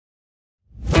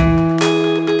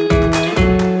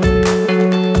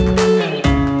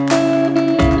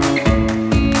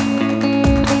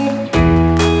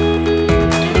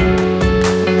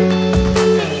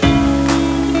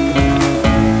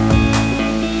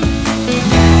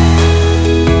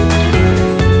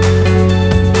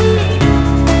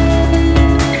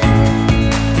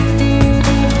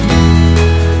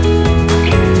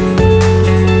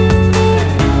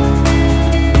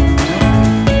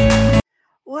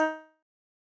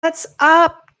What's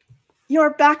up,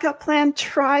 your backup plan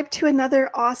tribe, to another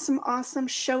awesome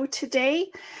show today.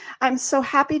 I'm so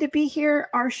happy to be here.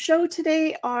 Our show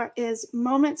today is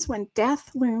Moments When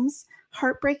Death Looms,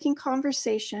 Heartbreaking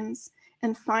Conversations,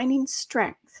 and Finding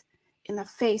Strength in the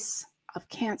Face of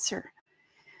Cancer.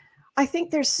 I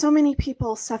think there's so many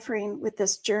people suffering with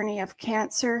this journey of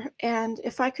cancer, and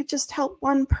if I could just help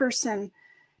one person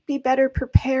be better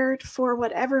prepared for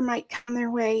whatever might come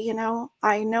their way,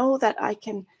 I know that I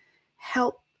can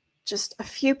help just a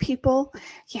few people.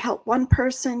 You help one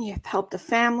person, you've helped a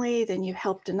family, then you've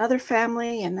helped another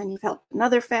family, and then you've helped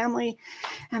another family.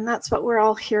 And that's what we're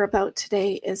all here about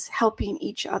today, is helping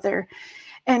each other.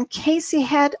 And Casey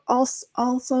Head,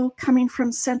 also coming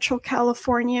from Central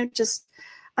California,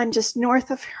 I'm just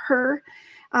north of her.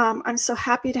 I'm so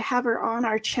happy to have her on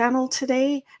our channel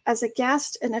today as a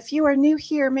guest. And if you are new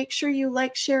here, make sure you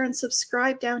like, share, and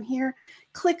subscribe down here.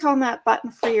 Click on that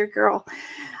button for your girl.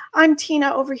 I'm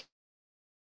Tina over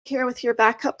here with your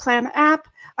Backup Plan app.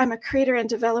 I'm a creator and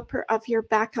developer of your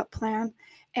Backup Plan,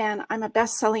 and I'm a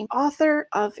best-selling author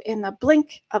of In the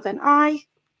Blink of an Eye.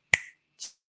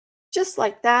 Just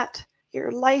like that,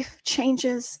 your life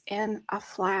changes in a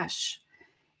flash,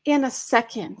 in a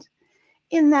second.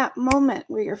 In that moment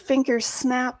where your fingers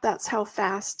snap, that's how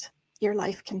fast your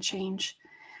life can change.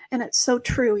 And it's so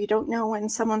true. You don't know when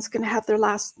someone's going to have their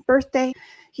last birthday.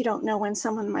 You don't know when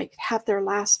someone might have their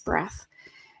last breath.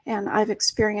 And I've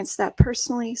experienced that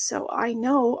personally, so I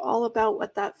know all about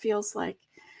what that feels like.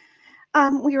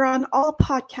 We are on all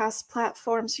podcast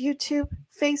platforms: YouTube,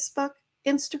 Facebook,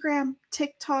 Instagram,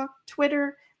 TikTok,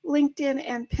 Twitter, LinkedIn,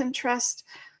 and Pinterest.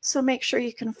 So make sure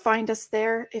you can find us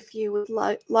there if you would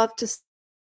love to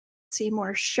see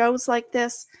more shows like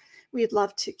this. We'd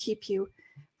love to keep you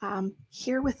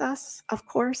here with us, of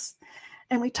course.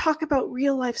 And we talk about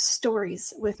real life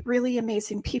stories with really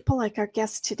amazing people like our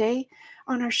guest today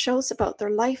on our shows, about their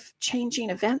life-changing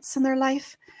events in their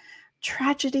life,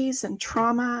 tragedies and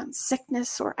trauma and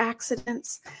sickness or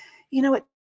accidents. It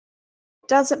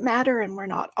doesn't matter, and we're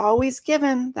not always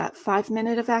given that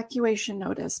 5-minute evacuation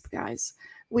notice, guys.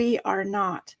 We are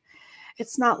not.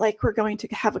 It's not like we're going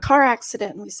to have a car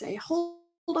accident and we say, hold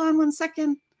on 1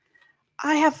 second,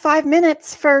 I have 5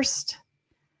 minutes first.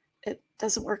 It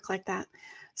doesn't work like that.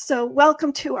 So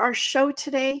welcome to our show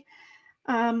today.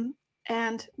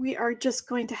 And we are just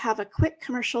going to have a quick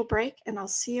commercial break, and I'll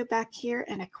see you back here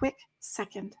in a quick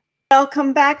second.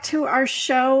 Welcome back to our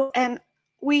show, and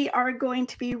we are going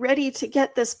to be ready to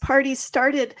get this party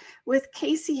started with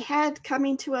Casey Head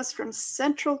coming to us from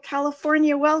Central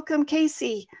California. Welcome,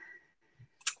 Casey.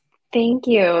 Thank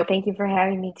you. Thank you for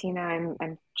having me, Tina.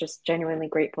 I'm just genuinely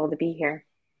grateful to be here.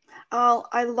 Oh,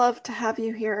 I love to have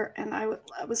you here, and I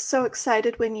was so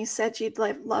excited when you said you'd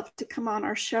love to come on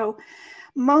our show.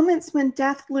 Moments When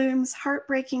Death Looms,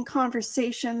 Heartbreaking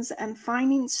Conversations, and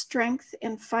Finding Strength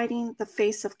in Fighting the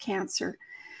Face of Cancer.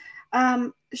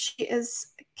 Casey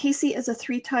is a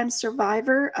 3-time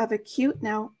survivor of acute,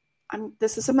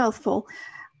 this is a mouthful,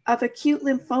 of acute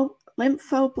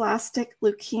lymphoblastic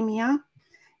leukemia.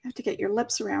 You have to get your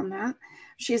lips around that.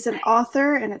 She's an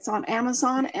author, and it's on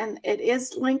Amazon, and it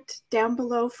is linked down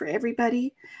below for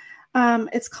everybody.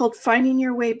 It's called Finding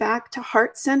Your Way Back to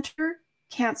Heart Center.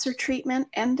 Cancer treatment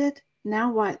ended.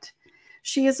 Now what?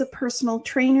 She is a personal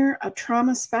trainer, a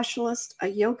trauma specialist, a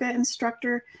yoga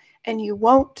instructor, and you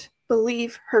won't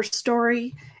believe her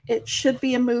story. It should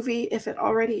be a movie if it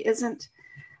already isn't.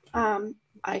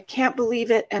 I can't believe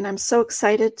it, and I'm so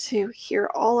excited to hear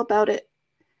all about it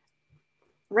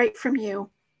right from you.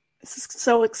 This is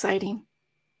so exciting.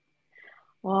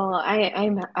 Well,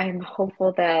 I'm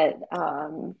hopeful that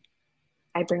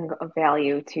I bring a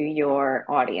value to your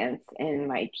audience in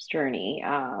my journey.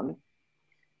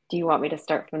 Do you want me to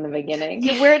start from the beginning?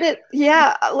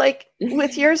 Like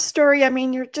with your story, I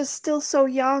mean, you're just still so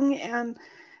young, and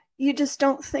you just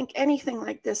don't think anything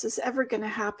like this is ever going to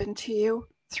happen to you.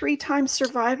 3-time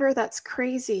survivor, that's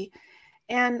crazy.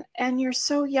 And you're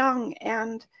so young,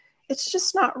 and it's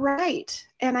just not right.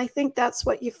 And I think that's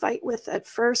what you fight with at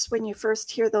first when you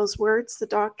first hear those words the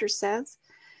doctor says,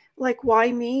 like, why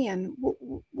me? And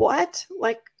what?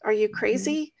 Like, are you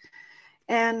crazy?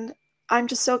 And I'm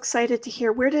just so excited to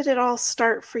hear, where did it all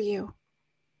start for you?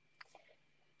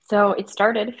 So it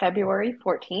started February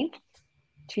 14th,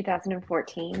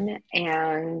 2014,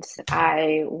 and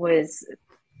I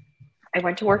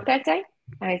went to work that day.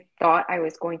 I thought I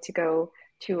was going to go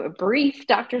to a brief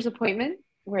doctor's appointment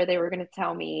where they were going to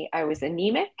tell me I was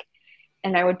anemic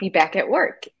and I would be back at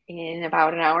work in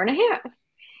about an hour and a half.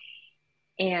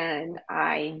 And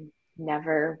I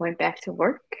never went back to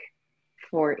work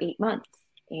for 8 months.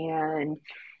 And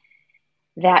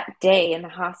that day in the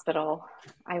hospital,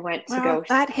 I went to Wow, go.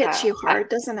 that hits you hard,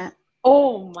 doesn't it?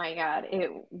 Oh my God!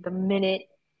 The minute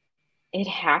it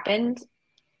happened,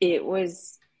 it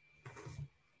was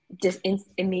just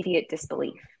immediate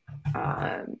disbelief.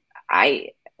 I,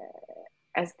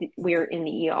 as we're in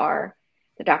the ER,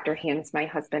 the doctor hands my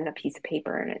husband a piece of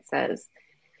paper and it says,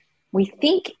 "We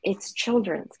think it's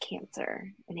children's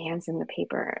cancer," and hands him the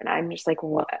paper. And I'm just like,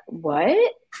 what?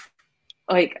 What?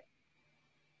 Like,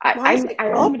 Why is it I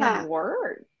don't called even have that?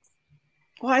 words.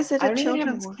 Why is it I a don't even have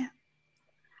children's words.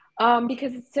 camp?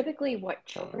 Because it's typically what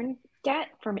children get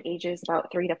from ages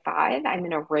about 3 to 5. I'm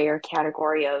in a rare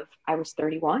category of, I was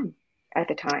 31 at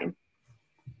the time.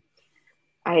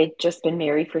 I had just been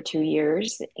married for 2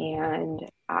 years, and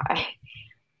I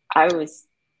was,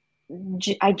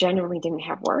 I genuinely didn't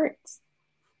have words.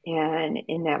 And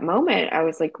in that moment, I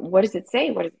was like, "What does it say?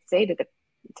 What does it say to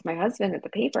my husband at the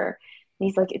paper?" And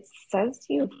he's like, "It says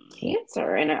you have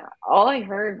cancer." And all I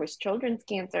heard was children's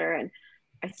cancer, and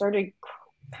I started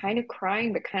kind of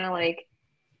crying, but kind of like,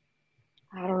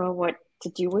 I don't know what to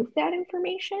do with that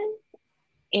information.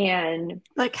 And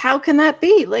Like, how can that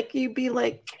be? Like, you'd be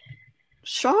like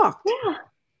shocked. yeah,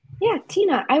 yeah,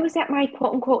 Tina, I was at my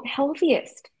quote unquote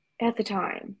healthiest at the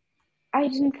time.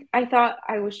 I thought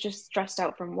I was just stressed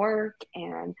out from work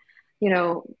and, you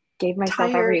know, gave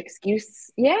myself every Tired. excuse.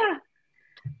 Yeah.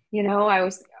 I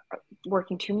was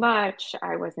working too much.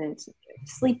 I wasn't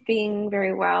sleeping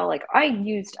very well. Like, I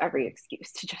used every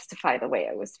excuse to justify the way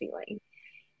I was feeling.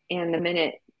 And the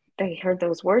minute they heard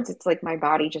those words, it's like my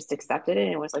body just accepted it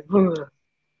and it was like,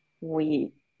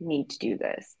 we need to do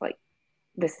this. Like,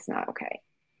 this is not okay.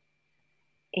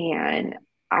 And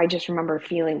I just remember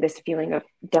feeling this feeling of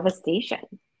devastation,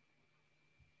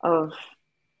 of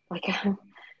like,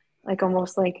 like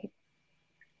almost like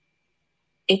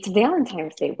it's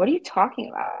Valentine's Day. What are you talking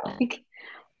about? Like,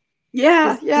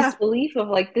 Yeah, this yeah. disbelief of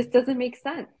like, this doesn't make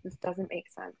sense. This doesn't make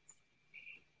sense.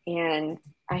 And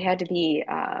I had to be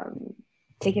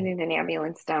taken in an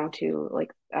ambulance down to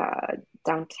like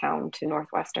downtown to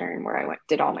Northwestern, where I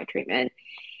did all my treatment.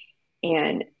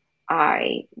 And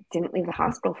I didn't leave the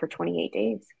hospital for 28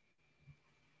 days.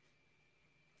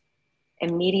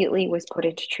 Immediately was put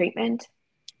into treatment.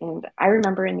 And I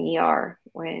remember in the ER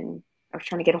when I was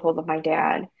trying to get a hold of my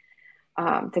dad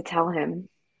to tell him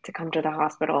to come to the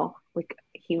hospital. Like,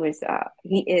 he is a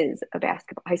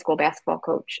high school basketball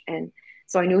coach, and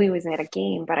so I knew he was at a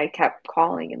game, but I kept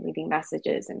calling and leaving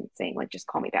messages and saying like, just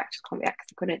call me back,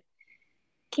 because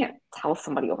can't tell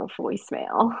somebody over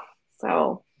voicemail.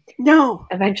 So No.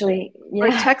 eventually, Or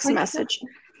yeah, text like, message. Hey,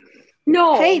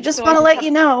 no. just So I want to just let kept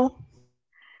you know.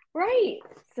 right.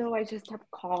 So I just kept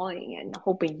calling and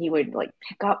hoping he would like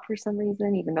pick up for some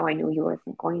reason, even though I knew he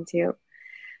wasn't going to.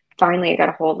 Finally, I got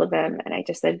a hold of him and I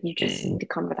just said, "You just need to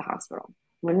come to the hospital."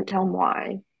 Wouldn't tell him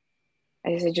why.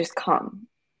 I said, "Just come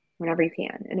whenever you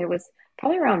can." And it was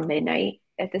probably around midnight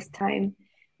at this time.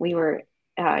 We were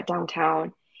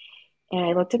downtown, and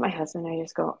I looked at my husband and I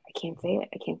just go, "I can't say it.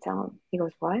 I can't tell him." He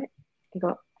goes, "What?" I go,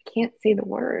 "I can't say the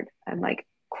word." I'm like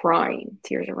crying.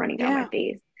 Tears are running down my Yeah.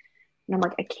 face. And I'm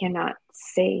like, "I cannot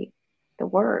say the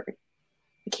word.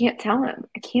 I can't tell him.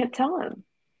 I can't tell him."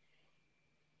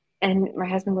 And my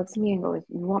husband looks at me and goes,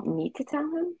 "You want me to tell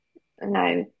him?" And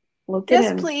I looked at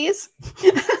Yes, him. please.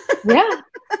 Yeah.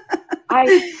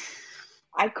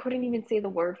 I couldn't even say the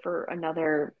word for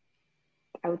another,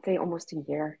 I would say almost a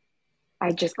year.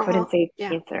 I just couldn't Oh, say yeah.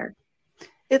 cancer.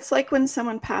 It's like when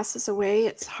someone passes away,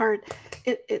 it's hard.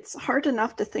 It's hard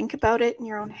enough to think about it in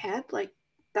your own head, like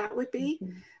that would be,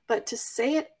 Mm-hmm. but to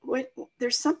say it,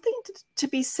 there's something to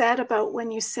be said about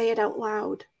when you say it out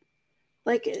loud.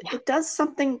 Like Yeah. it does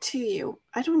something to you.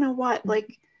 I don't know what. Mm-hmm.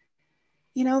 Like,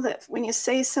 that when you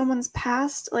say someone's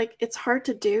passed, like it's hard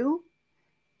to do.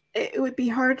 It would be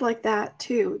hard like that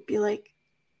too. It'd be like,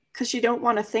 because you don't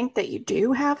want to think that you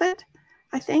do have it,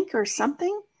 I think, or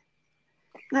something.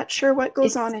 Not sure what goes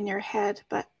It's, on in your head,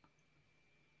 but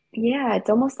yeah, it's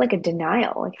almost like a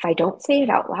denial. Like, if I don't say it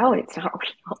out loud, it's not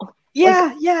real. Like,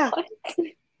 yeah, yeah, what?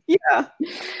 yeah.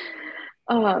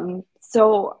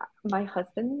 So my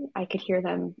husband, I could hear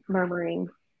them murmuring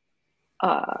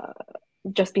uh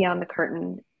just beyond the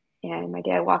curtain. And my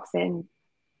dad walks in,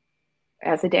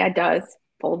 as a dad does,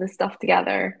 pulled his stuff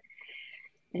together,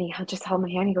 and he just held my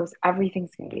hand. He goes,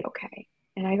 "Everything's gonna be okay."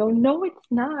 And I go, "No, it's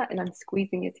not." And I'm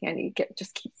squeezing his hand.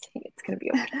 Just keeps saying, "It's gonna be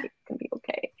okay. It's gonna be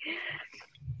okay."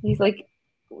 He's like,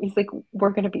 "We're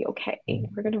gonna be okay.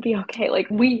 We're gonna be okay. Like,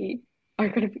 we are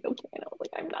gonna be okay." And I was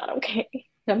like, "I'm not okay."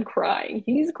 I'm crying.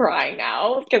 He's crying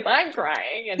now because I'm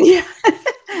crying, and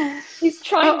Yeah. he's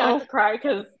trying not Uh-oh. to cry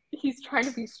because he's trying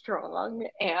to be strong,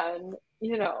 and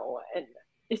and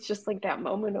it's just like that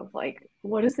moment of like,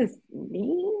 what does this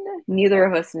mean? Neither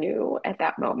of us knew at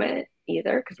that moment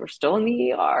either because we're still in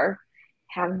the ER,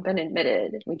 haven't been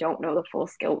admitted. We don't know the full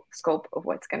scope of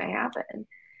what's going to happen.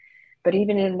 But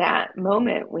even in that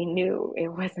moment, we knew it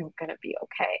wasn't going to be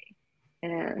okay.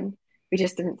 And we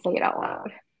just didn't say it out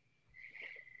loud.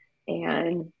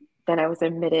 And then I was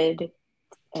admitted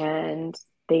and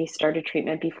they started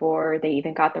treatment before they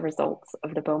even got the results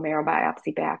of the bone marrow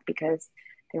biopsy back because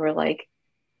they were like,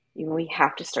 we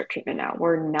have to start treatment now.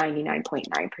 We're 99.9%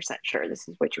 sure this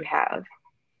is what you have.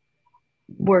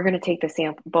 We're going to take the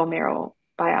sample bone marrow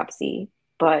biopsy,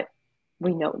 but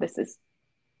we know this is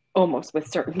almost with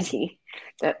certainty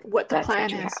that what the that's plan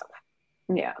what you is. have.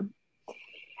 Yeah.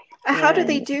 How do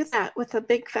they do that with a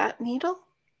big fat needle?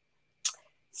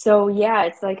 So yeah,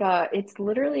 it's like it's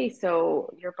literally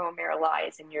so your bone marrow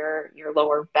lies in your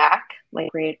lower back, like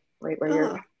right where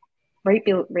your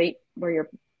right where your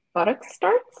buttocks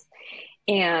starts,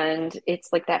 and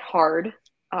it's like that hard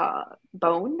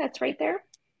bone that's right there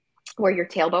where your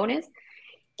tailbone is,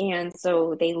 and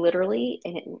so they literally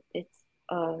and it's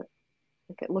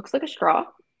like it looks like a straw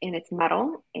and it's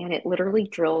metal and it literally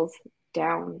drills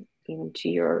down into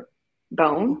your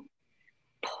bone,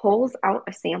 pulls out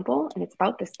a sample, and it's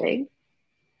about this big.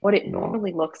 What it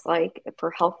normally looks like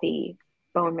for healthy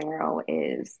bone marrow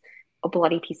is a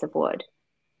bloody piece of wood.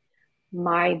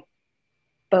 My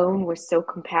bone was so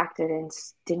compacted and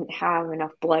didn't have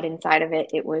enough blood inside of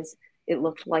it. It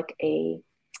looked like a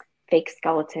fake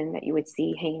skeleton that you would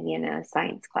see hanging in a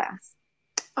science class.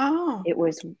 Oh. It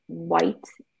was white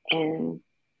and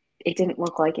it didn't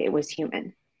look like it was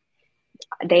human.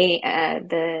 The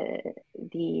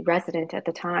resident at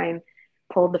the time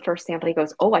pulled the first sample. He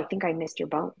goes, "Oh, I think I missed your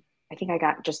bone. I think I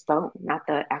got just bone, not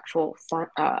the actual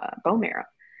bone marrow."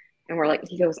 And we're like,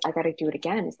 he goes, "I got to do it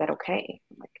again. Is that okay?"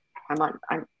 I'm like,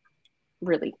 I'm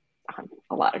really on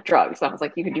a lot of drugs. I was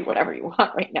like, "You can do whatever you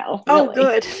want right now." Oh, really.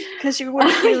 Good, because you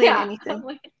weren't feeling Yeah. anything. I'm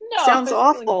like, no, Sounds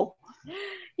awful.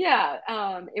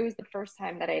 Yeah. It was the first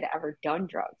time that I'd ever done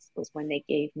drugs was when they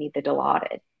gave me the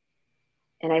Dilaudid.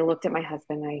 And I looked at my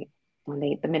husband.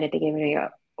 The minute they gave me, I go,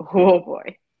 "Oh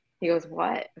boy." He goes,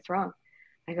 "What? What's wrong?"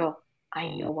 I go, "I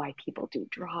know why people do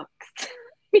drugs."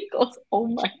 He goes, "Oh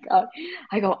my God."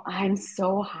 I go, "I'm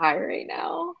so high right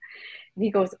now." And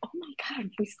he goes, "Oh my God,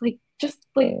 he's like, just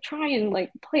like try and like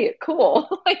play it cool."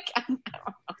 Like, I don't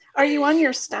know. Are you on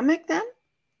your stomach then?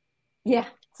 Yeah.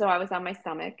 So I was on my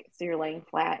stomach. So you're laying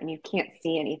flat and you can't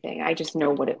see anything. I just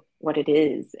know what it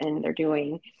is and they're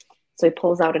doing. So he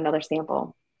pulls out another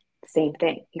sample. Same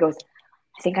thing. He goes,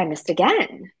 "I think I missed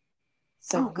again."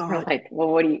 So we're like, "Well,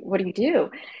 what do you do?"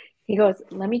 He goes,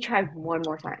 "Let me try one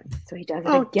more time." So he does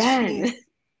it again. Geez.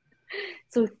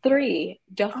 So 3,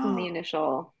 just in the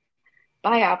initial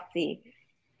biopsy,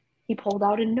 he pulled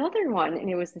out another one and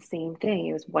it was the same thing.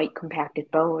 It was white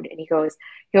compacted bone. And he goes,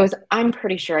 "I'm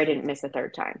pretty sure I didn't miss a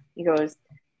third time." He goes,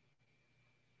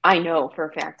 "I know for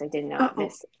a fact I did not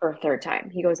miss for a third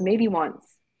time." He goes, "Maybe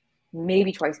once,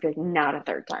 maybe twice, but not a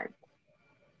third time."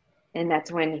 And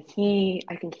that's when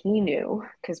I think he knew,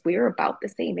 because we were about the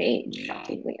same age,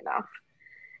 shockingly enough,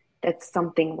 that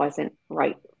something wasn't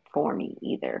right for me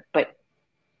either, but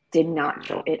did not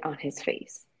show it on his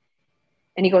face.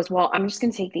 And he goes, "Well, I'm just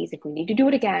going to take these. If we need to do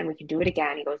it again, we can do it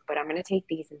again." He goes, "But I'm going to take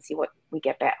these and see what we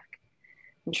get back."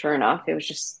 And sure enough, it was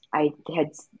just, I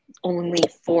had only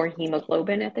 4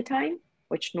 hemoglobin at the time,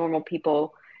 which normal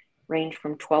people range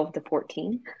from 12 to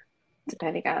 14,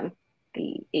 depending on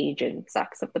the age and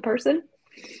sex of the person.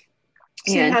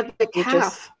 So you had like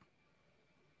half.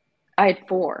 I had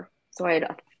 4. So I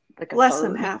had like a less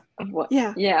third than half of what?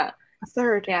 Yeah. A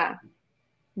third. Yeah.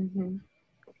 Mm-hmm.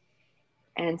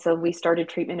 And so we started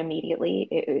treatment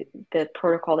immediately. The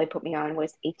protocol they put me on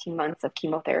was 18 months of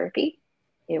chemotherapy.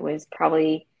 It was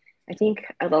probably, I think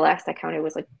the last I counted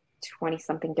was like 20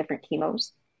 something different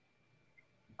chemos.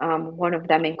 One of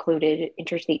them included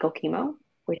intrathecal chemo,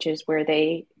 which is where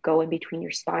they go in between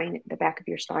your spine, the back of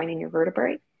your spine and your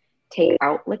vertebrae, take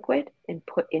out liquid and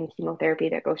put in chemotherapy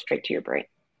that goes straight to your brain.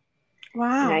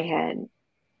 Wow. And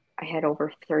I had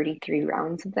over 33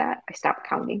 rounds of that. I stopped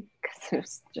counting because it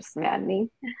was just maddening.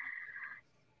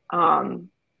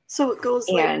 So it goes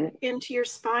like into your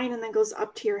spine and then goes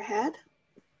up to your head?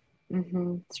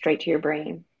 Mm-hmm, straight to your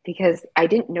brain. Because I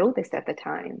didn't know this at the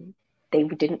time. They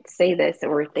didn't say this,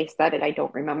 or if they said it, I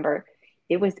don't remember.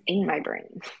 It was in my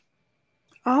brain.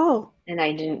 Oh. And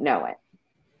I didn't know it.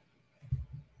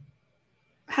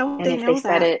 How would and they if know they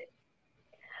said it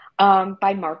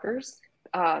by markers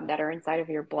that are inside of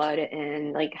your blood,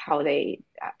 and like how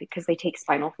because they take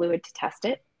spinal fluid to test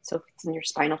it. So if it's in your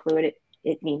spinal fluid,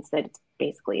 it means that it's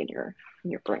basically in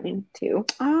your brain too,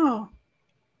 Oh,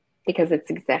 because it's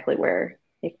exactly where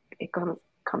it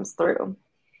comes through.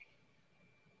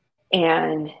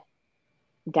 And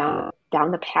down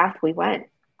the path we went,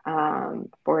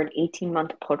 for an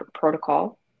 18-month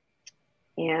protocol,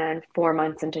 and 4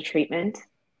 months into treatment,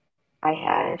 I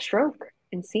had a stroke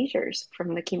and seizures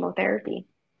from the chemotherapy.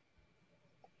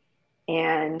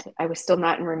 And I was still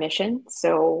not in remission.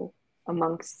 So,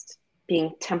 amongst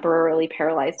being temporarily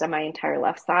paralyzed on my entire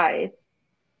left side,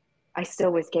 I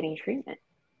still was getting treatment.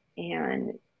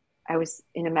 And I was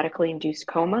in a medically induced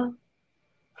coma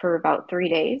for about 3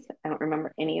 days. I don't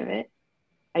remember any of it.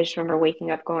 I just remember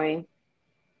waking up going,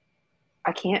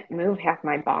 I can't move half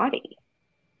my body.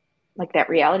 Like that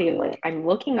reality of like, I'm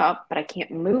looking up, but I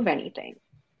can't move anything.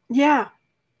 yeah.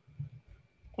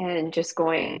 And just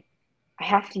going, I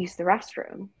have to use the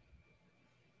restroom.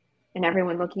 And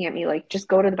everyone looking at me like, just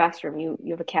go to the bathroom. You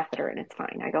have a catheter and it's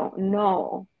fine. I go,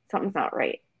 no, something's not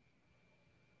right.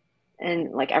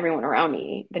 And like everyone around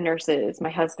me, the nurses, my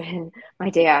husband, my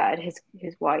dad,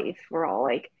 his wife, were all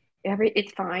like,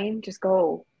 it's fine, just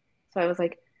go. So I was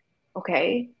like,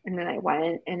 okay. And then I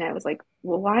went and I was like,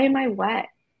 well, why am I wet?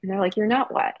 And they're like, you're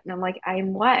not wet. And I'm like,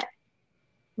 I'm wet.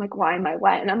 I'm like, why am I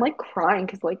wet? And I'm like crying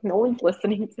because like no one's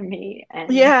listening to me.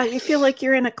 Yeah, you feel like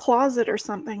you're in a closet or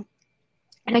something.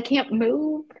 And I can't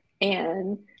move.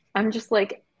 And I'm just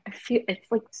like, I feel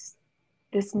it's like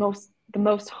the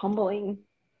most humbling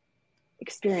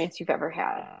experience you've ever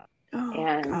had. Oh,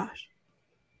 And gosh.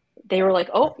 they were like,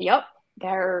 oh, yep,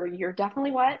 you're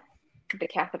definitely wet. The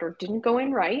catheter didn't go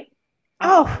in right.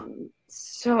 Oh,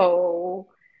 So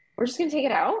we're just gonna take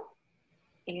it out.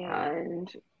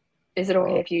 And is it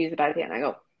okay if you use it by the end? I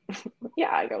go, yeah.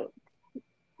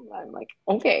 I'm like,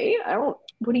 okay. I don't.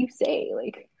 What do you say?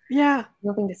 Like, yeah.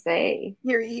 nothing to say.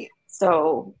 You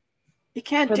So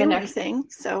can't for the do next, anything.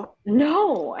 So,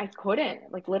 no, I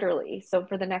couldn't. Like literally. So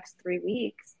for the next 3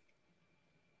 weeks,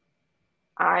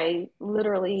 I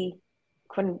literally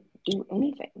couldn't do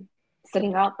anything.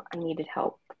 Sitting up, I needed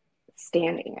help.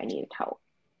 Standing, I needed help.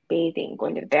 Bathing,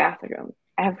 going to the bathroom,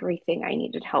 everything I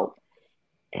needed help.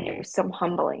 And it was so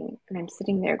humbling. And I'm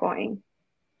sitting there going,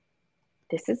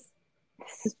 this is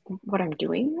what I'm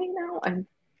doing right now.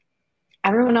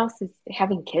 Everyone else is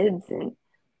having kids and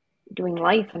doing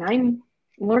life, and I'm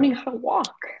learning how to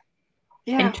walk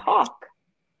yeah. and talk.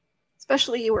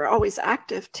 Especially you were always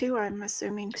active too, I'm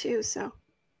assuming too. So,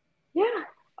 Yeah,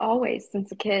 always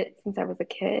since I was a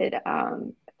kid,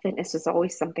 fitness was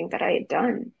always something that I had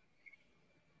done.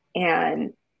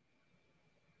 And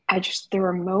there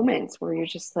were moments where you're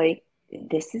just like,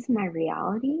 this is my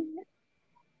reality.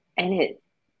 And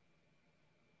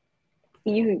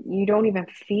you don't even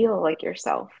feel like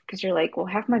yourself because you're like, well,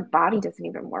 half my body doesn't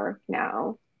even work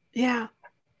now. yeah.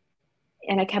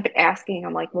 And I kept asking,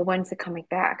 I'm like, well, when's it coming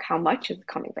back? How much is it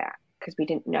coming back? Because we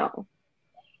didn't know.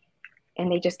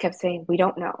 And they just kept saying, we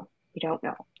don't know. We don't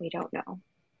know. We don't know.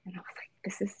 And I was like,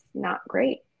 this is not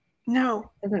great. No,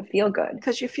 It doesn't feel good.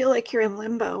 because you feel like you're in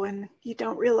limbo and you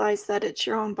don't realize that it's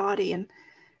your own body and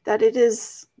that it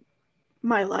is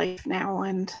my life now.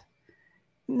 And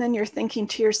then you're thinking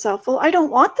to yourself, well, I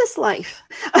don't want this life.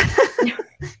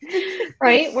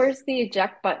 Right? Where's the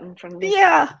eject button from this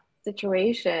Yeah.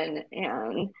 situation?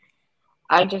 And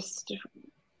I just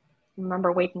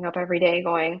remember waking up every day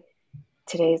going,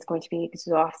 today is going to be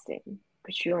exhausting,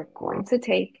 but you are going to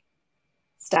take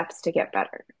steps to get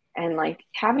better. And like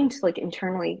having to like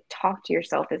internally talk to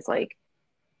yourself is like,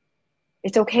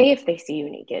 it's okay if they see you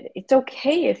naked. It's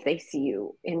okay if they see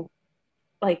you in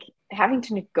like having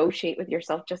to negotiate with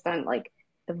yourself just on like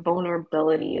the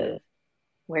vulnerability of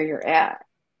where you're at.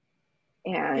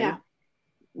 Yeah.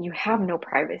 And you have no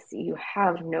privacy, you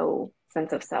have no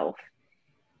sense of self,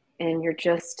 and you're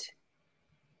just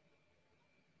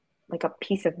like a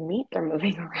piece of meat they're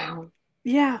moving around.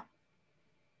 Yeah.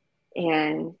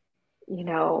 And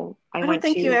I I don't went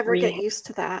think you to ever get rehab. used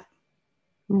to that.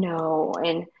 No,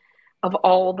 and of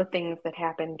all the things that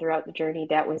happened throughout the journey,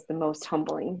 that was the most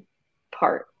humbling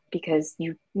part because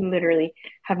you literally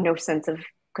have no sense of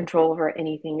control over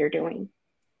anything you're doing,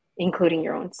 including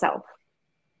your own self.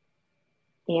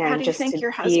 How And do you just think to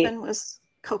your be, husband was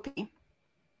coping?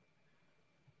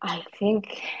 I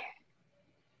think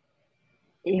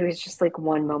it was just like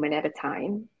one moment at a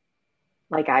time,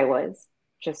 like I was.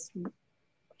 Just,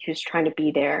 he was trying to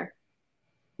be there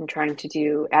and trying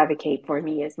to advocate for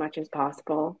me as much as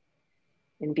possible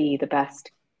and be the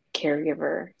best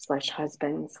caregiver slash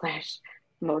husband slash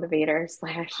motivator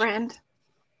slash Friend,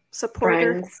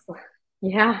 supporter? friends.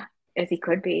 Yeah, as he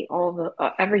could be, all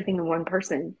the everything in one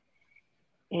person.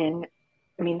 And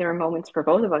I mean, there are moments for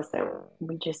both of us that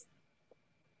we just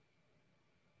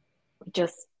we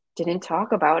just didn't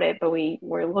talk about it, but we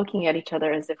were looking at each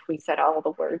other as if we said all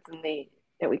the words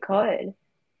that we could.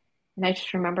 And I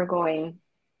just remember going,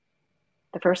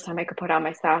 the first time I could put on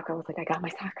my sock, I was like, I got my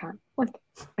sock on. Like,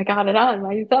 I got it on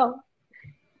myself.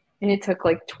 And it took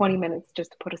like 20 minutes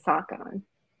just to put a sock on.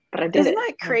 But I did Isn't it.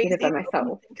 that I did it by crazy when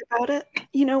you myself. think about it?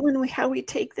 How we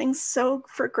take things so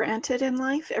for granted in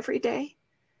life every day?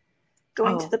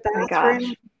 Going to Oh the my bathroom,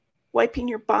 gosh. wiping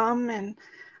your bum, and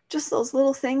just those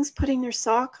little things, putting your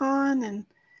sock on and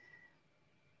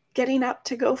getting up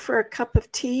to go for a cup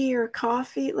of tea or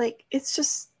coffee. Like, it's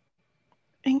just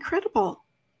incredible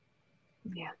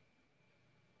Yeah.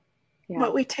 Yeah.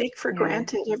 what we take for And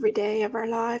granted every day of our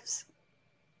lives.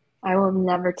 I will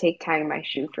never take tying my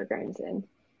shoe for granted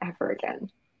ever again.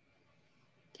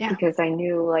 Yeah. Because I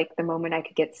knew like the moment I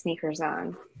could get sneakers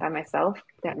on by myself,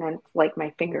 that meant like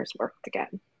my fingers worked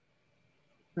again.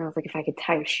 And I was like, if I could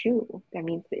tie a shoe, that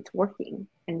means it's working.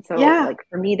 And so, Yeah. like,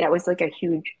 for me, that was like a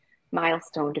huge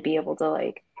milestone to be able to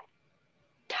like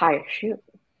tie a shoe.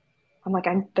 I'm like,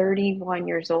 I'm 31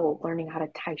 years old learning how to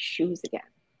tie shoes again.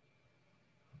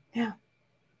 Yeah.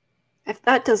 If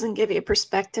that doesn't give you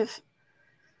perspective.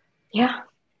 Yeah.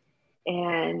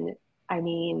 And I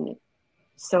mean,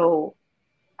 so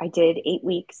I did 8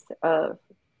 weeks of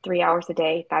 3 hours a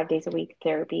day, 5 days a week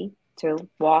therapy to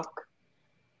walk,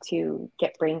 to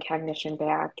get brain cognition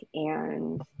back,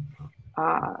 and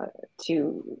uh,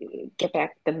 to get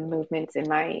back the movements in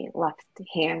my left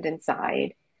hand and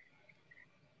side.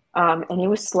 And it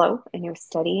was slow and it was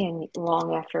steady. And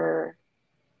long after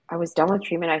I was done with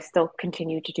treatment, I still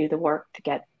continued to do the work to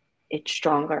get it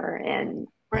stronger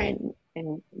Right.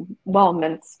 and well,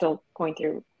 I'm still going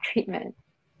through treatment.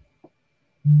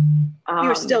 You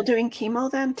were still Um, doing chemo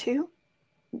then too?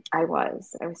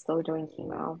 I was still doing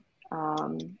chemo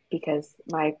because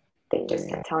they just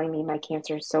kept telling me my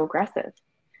cancer is so aggressive.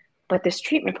 But this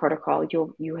treatment protocol,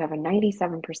 you have a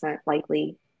 97%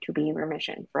 likely to be in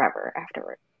remission forever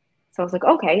afterward. So I was like,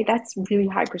 okay, that's really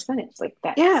high percentage. Like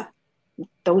Yeah.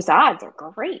 those odds are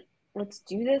great. Let's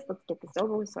do this. Let's get this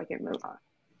over with so I can move on.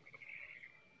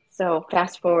 So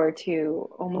fast forward to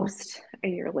almost a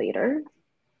year later.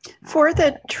 For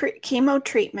the chemo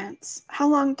treatments, how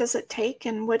long does it take,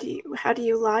 and how do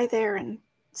you lie there and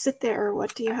sit there, or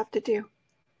what do you have to do?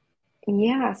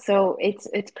 Yeah, so it's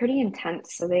pretty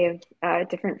intense. So they have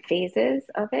different phases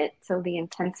of it. So the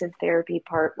intensive therapy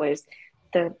part was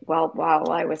while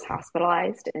I was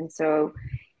hospitalized, and so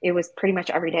it was pretty much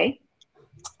every day.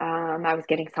 I was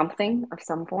getting something of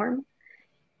some form,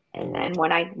 and then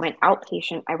when I went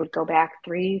outpatient, I would go back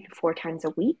 3 to 4 times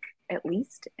a week at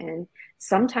least, and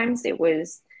sometimes it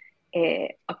was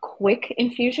a quick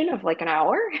infusion of like an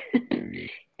hour.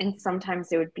 And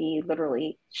sometimes it would be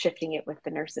literally shifting it with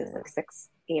the nurses like 6,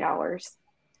 8 hours.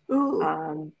 Ooh.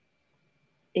 Um,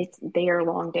 they are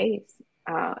long days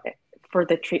for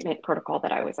the treatment protocol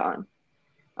that I was on,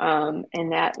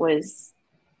 and that was,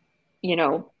 you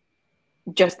know,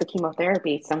 just the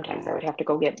chemotherapy. Sometimes I would have to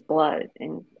go get blood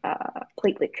and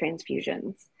platelet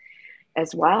transfusions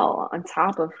as well on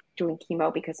top of doing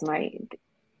chemo because my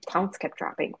counts kept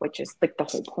dropping, which is like the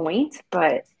whole point.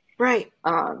 But Right.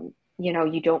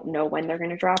 you don't know when they're going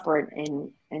to drop,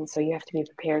 and so you have to be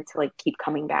prepared to like keep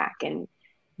coming back, and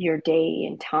your day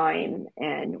and time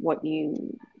and what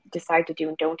you decide to do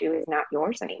and don't do is not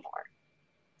yours anymore.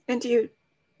 And do you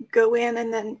go in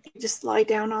and then you just lie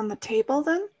down on the table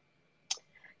then?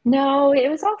 No, it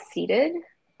was all seated.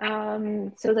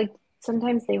 So like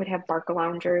sometimes they would have Barca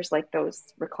loungers, like those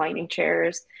reclining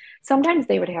chairs. Sometimes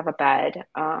they would have a bed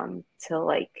to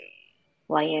like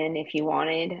lay in if you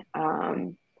wanted.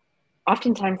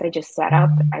 Oftentimes I just sat up.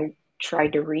 I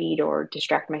tried to read or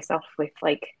distract myself with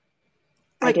like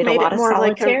I Like did a made it lot of more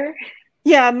like solitaire.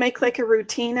 make like a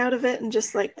routine out of it, and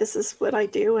just like, this is what I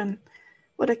do, and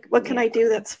what can Yeah. I do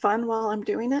that's fun while I'm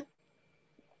doing it?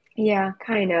 Yeah,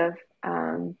 kind of.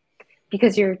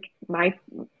 Because my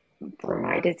for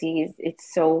my disease,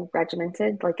 it's so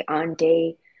regimented. Like on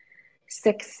day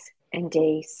 6 and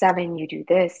day 7, you do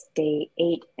this. Day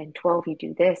 8 and 12, you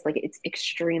do this. Like it's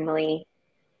extremely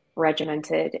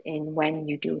regimented in when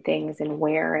you do things and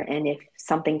where, and if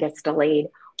something gets delayed,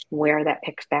 where that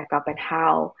picks back up and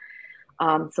how.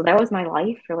 So that was my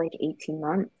life for like 18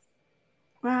 months.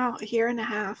 Wow, a year and a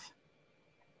half.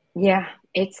 Yeah,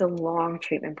 it's a long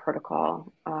treatment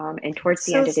protocol. And towards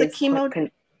the So end, is it the is chemo,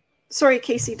 sorry,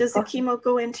 Casey, does the oh, chemo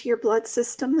go into your blood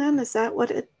system then? Is that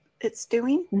what it's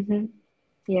doing? mm-hmm.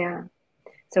 Yeah.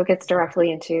 So it gets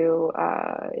directly into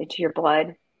your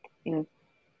blood and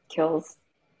kills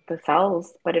the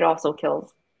cells, but it also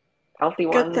kills healthy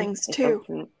Good ones. things It too.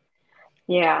 doesn't.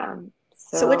 Yeah.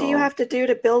 So what do you So have to do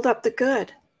to build up the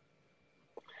good?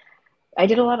 I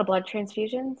did a lot of blood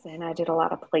transfusions and I did a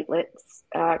lot of platelets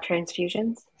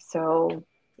transfusions. So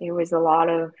it was a lot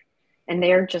of, and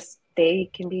they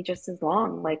can be just as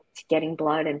long. Like getting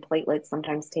blood and platelets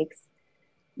sometimes takes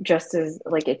just as,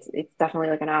 like, it's definitely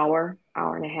like an hour,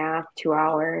 hour and a half, 2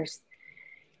 hours.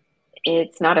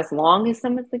 It's not as long as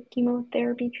some of the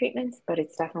chemotherapy treatments, but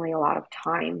it's definitely a lot of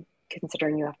time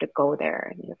considering you have to go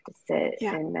there and you have to sit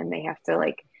Yeah. and then they have to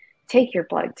like take your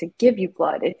blood to give you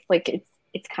blood. It's like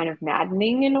it's kind of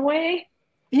maddening in a way.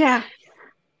 Yeah.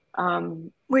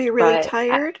 Um, Were you really but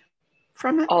tired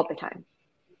from it? all the time,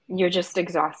 you're just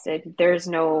exhausted. There's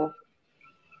no,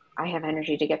 I have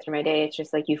energy to get through my day. It's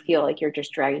just like you feel like you're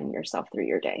just dragging yourself through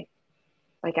your day.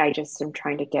 Like I just am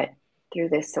trying to get through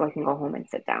this so I can go home and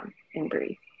sit down and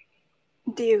breathe.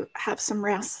 Do you have some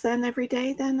rest then every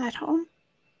day then at home?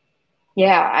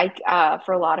 Yeah, I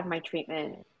for a lot of my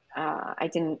treatment, I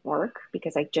didn't work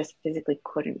because I just physically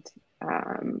couldn't.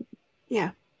 Um,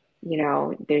 Yeah.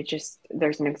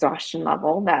 there's an exhaustion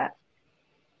level that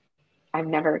I've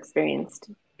never experienced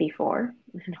before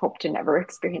and hope to never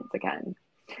experience again.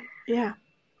 Yeah.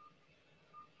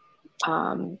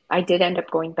 I did end up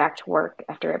going back to work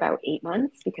after about 8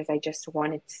 months because I just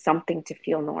wanted something to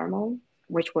feel normal,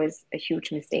 which was a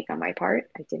huge mistake on my part.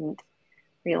 I didn't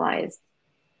realize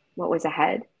what was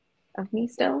ahead of me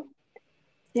still.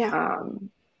 Yeah.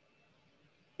 Um,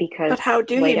 But because how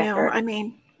do you right know? after I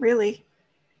mean, really,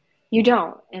 you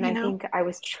don't. And you I know? think I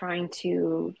was trying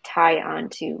to tie on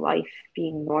to life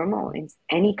being normal in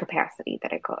any capacity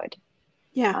that I could.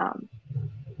 Yeah. Um,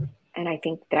 and I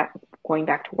think that going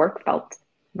back to work felt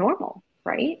normal,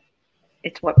 right?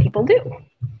 It's what people do,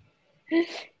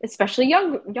 especially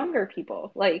younger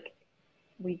people. Like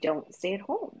we don't stay at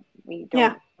home. We Yeah.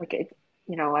 don't like it.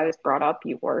 I was brought up.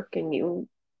 You work and you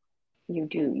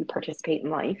participate in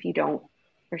life. You don't.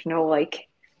 There's no like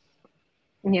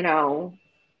you know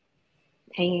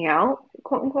hanging out,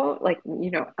 quote unquote, like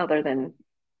other than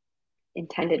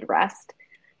intended rest.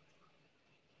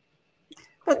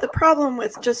 But the problem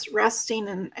with just resting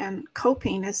and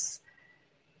coping is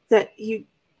that you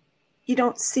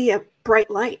don't see a bright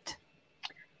light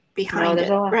No, behind there's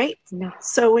a it, lot. right? No.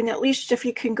 So when at least if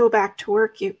you can go back to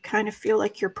work, you kind of feel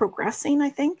like you're progressing, I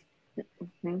think.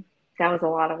 Mm-hmm. That was a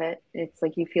lot of it. It's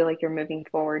like you feel like you're moving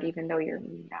forward, even though you're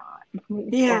not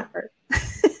moving Yeah. forward.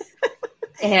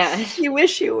 And You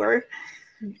wish you were.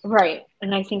 right.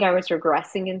 And I think I was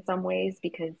regressing in some ways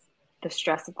because the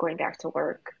stress of going back to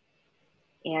work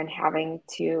and having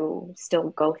to still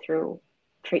go through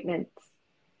treatments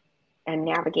and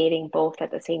navigating both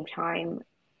at the same time,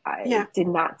 I Yeah. did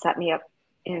not set me up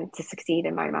to succeed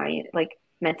in my mind, like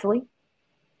mentally.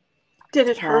 Did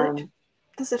it hurt? Um,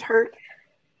 Does it hurt?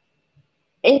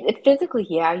 it physically,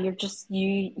 yeah, you're just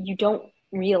you don't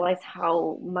realize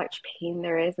how much pain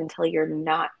there is until you're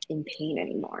not in pain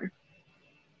anymore.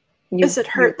 Does it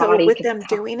Your hurt though body with can them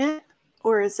tell. doing it?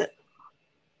 Or is it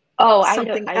Oh,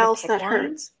 something I had a else pick that line.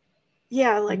 hurts?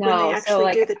 Yeah, like when they No, so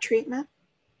actually do like, the treatment?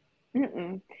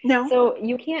 mm-mm. No? So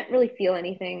you can't really feel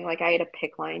anything. Like I had a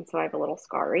pick line, so I have a little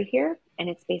scar right here, and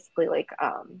it's basically like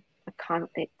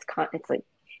it's like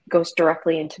goes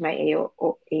directly into my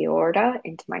aorta,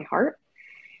 into my heart.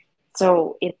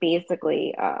 So it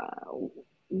basically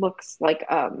looks like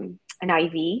an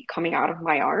IV coming out of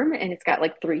my arm, and it's got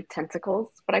like three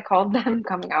tentacles, what I call them,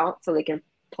 coming out so they can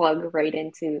plug right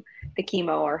into the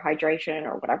chemo or hydration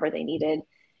or whatever they needed.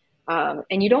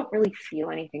 And you don't really feel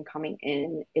anything coming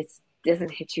in. It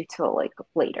doesn't hit you till like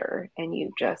later, and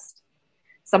you just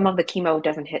some of the chemo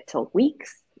doesn't hit till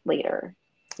weeks later.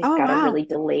 It's Oh, got a wow. really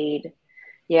delayed,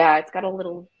 yeah, it's got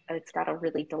a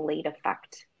really delayed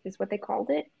effect, is what they called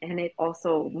it. And it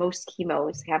also, most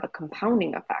chemos have a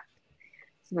compounding effect.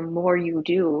 So the more you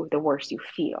do, the worse you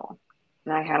feel.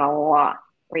 And I had a lot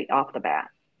right off the bat.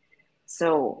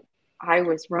 So I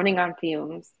was running on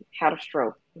fumes, had a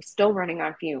stroke, was still running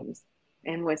on fumes,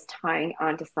 and was tying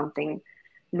onto something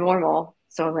normal.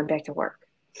 So I went back to work.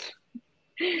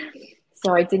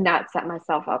 So I did not set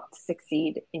myself up to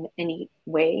succeed in any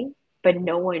way, but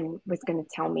no one was going to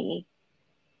tell me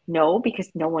no because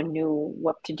no one knew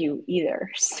what to do either.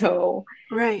 So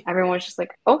Right. everyone was just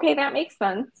like, okay, that makes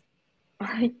sense.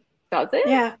 Like, does it?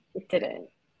 Yeah. It didn't.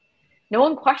 No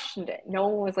one questioned it. No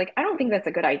one was like, I don't think that's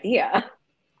a good idea.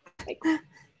 Like,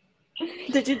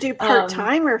 Did you do part um,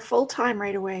 time or full time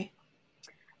right away?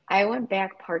 I went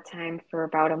back part time for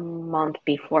about a month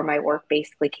before my work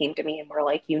basically came to me and were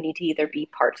like, you need to either be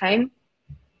part time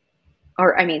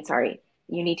or, I mean, sorry,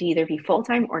 you need to either be full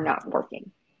time or not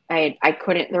working. I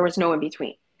couldn't, there was no in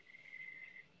between.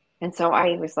 And so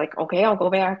I was like, okay, I'll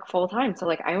go back full time. So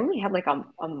like I only had like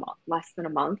less than a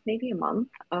month, maybe a month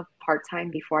of part time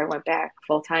before I went back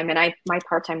full time. And my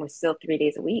part time was still 3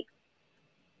 days a week.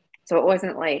 So it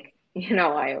wasn't like,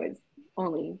 I was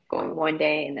only going one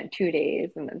day and then 2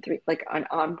 days and then three, like on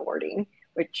onboarding,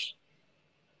 which,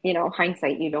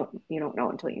 hindsight, you don't know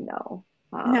until you know.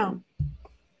 No.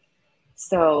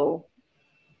 So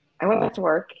I went back to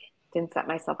work, didn't set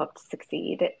myself up to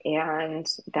succeed. And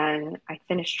then I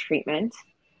finished treatment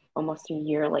almost a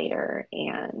year later,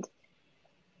 and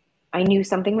I knew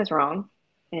something was wrong,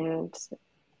 and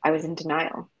I was in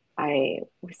denial. I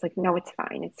was like, no, it's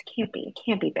fine. It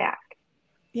can't be back.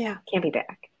 Yeah. Can't be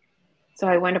back. So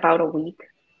I went about a week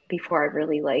before I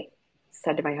really like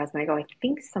said to my husband, I go, I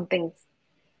think something's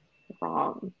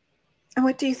wrong. And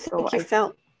what do you So think you I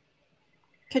felt?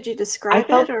 Could you I describe it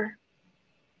felt or?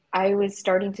 I was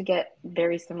starting to get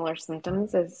very similar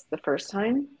symptoms as the first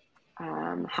time.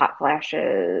 Hot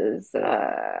flashes,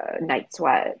 night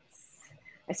sweats.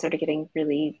 I started getting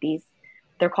really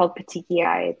they're called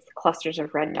petechiae. It's clusters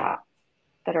of red dots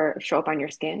that show up on your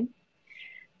skin.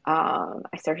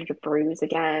 I started to bruise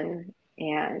again,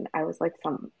 and I was like,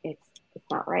 it's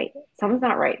not right. Something's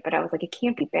not right. But I was like, it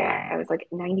can't be bad. I was like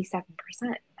 97%,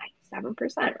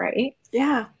 right?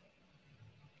 Yeah.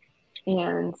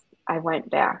 And I went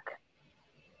back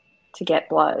to get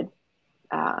blood.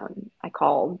 I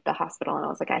called the hospital and I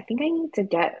was like, I think I need to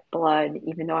get blood,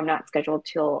 even though I'm not scheduled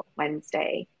till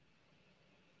Wednesday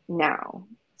now,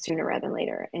 sooner rather than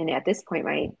later. And at this point,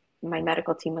 my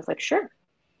medical team was like, sure,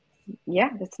 yeah,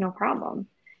 that's no problem.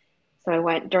 So I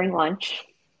went during lunch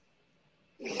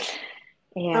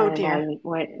Oh and dear. I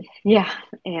went, yeah.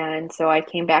 And so I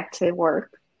came back to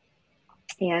work.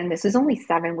 And this was only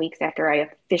 7 weeks after I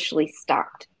officially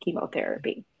stopped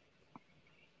chemotherapy.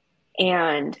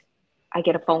 And I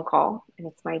get a phone call, and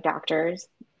it's my doctors,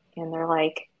 and they're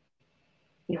like,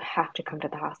 you have to come to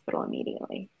the hospital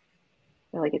immediately.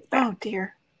 They're like, it's bad. Oh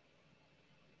dear.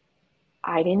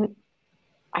 I didn't,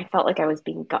 I felt like I was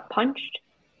being gut punched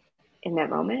in that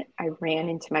moment. I ran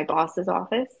into my boss's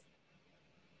office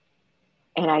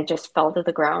and I just fell to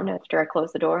the ground after I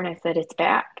closed the door and I said, it's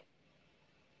back.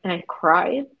 And I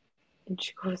cried. And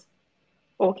she goes,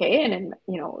 okay. And then,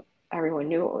 everyone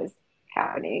knew what was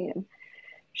happening. And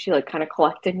she like kind of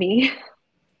collected me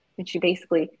and she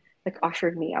basically like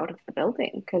ushered me out of the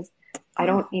building because I Oh.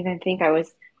 don't even think I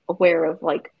was aware of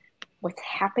like what's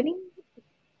happening.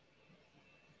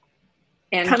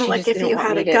 And Kind of she like just if didn't you want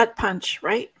had me a to, gut punch,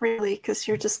 right? Really, because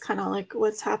you're just kind of like,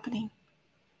 what's happening?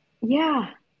 yeah.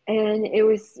 And it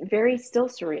was very still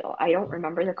surreal. I don't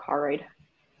remember the car ride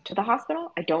to the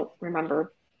hospital. I don't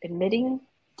remember getting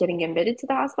admitted to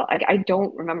the hospital. I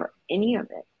don't remember any of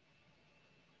it.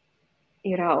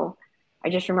 I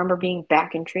just remember being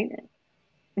back in treatment.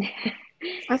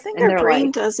 I think And our they're brain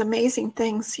like, does amazing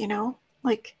things,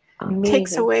 like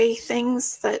takes amazing. away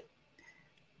things that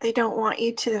they don't want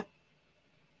you to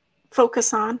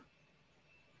focus on.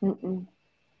 Mm-mm.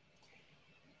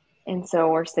 And so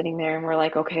we're sitting there and we're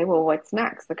like, okay, well, what's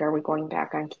next? Like, are we going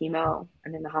back on chemo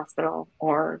and in the hospital,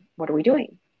 or what are we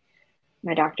doing?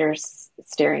 My doctor's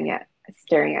staring at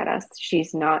us.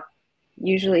 She's not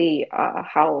usually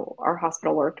how our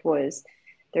hospital worked was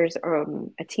there's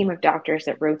a team of doctors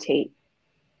that rotate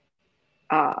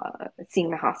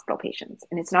seeing the hospital patients,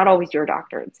 and it's not always your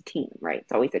doctor; it's a team, right?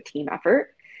 It's always a team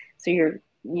effort. So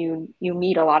you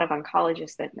meet a lot of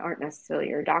oncologists that aren't necessarily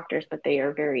your doctors, but they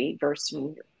are very versed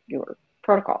in your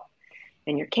protocol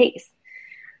and your case.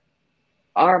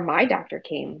 My doctor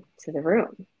came to the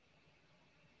room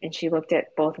and she looked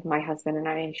at both of my husband and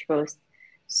I and she goes,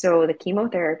 so the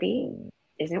chemotherapy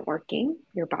isn't working.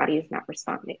 Your body is not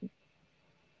responding.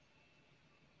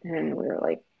 And we were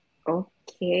like,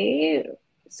 okay,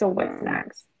 so what's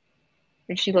next?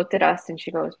 And she looked at us and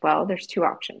she goes, well, there's two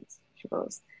options. She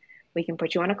goes, we can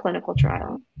put you on a clinical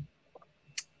trial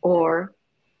or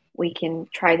we can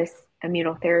try this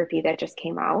immunotherapy that just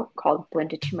came out called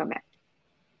blinatumomab.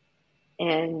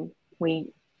 And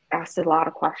we asked a lot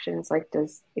of questions like,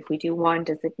 if we do one,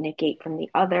 does it negate from the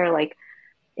other? Like,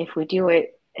 if we do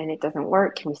it and it doesn't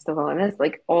work, can we still go on this?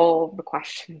 Like, all the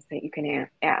questions that you can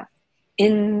ask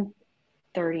in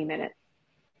 30 minutes.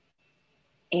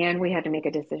 And we had to make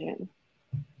a decision.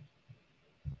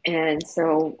 And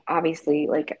so, obviously,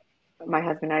 like, my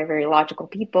husband and I are very logical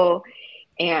people.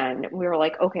 And we were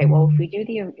like, okay, well, if we do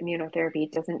the immunotherapy,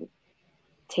 it doesn't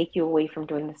take you away from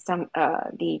doing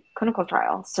the clinical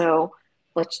trial. So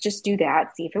let's just do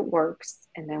that, see if it works,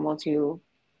 and then we'll do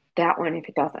that one if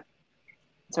it doesn't.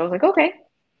 So I was like, okay.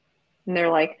 And they're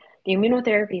like, the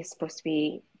immunotherapy is supposed to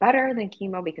be better than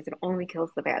chemo because it only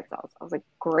kills the bad cells. I was like,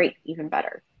 great, even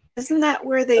better. Isn't that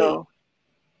where they So,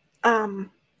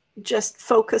 just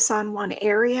focus on one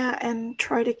area and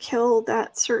try to kill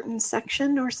that certain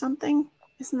section or something?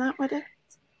 Isn't that what it?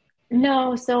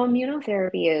 no, so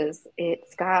immunotherapy is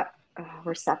it's got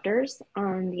receptors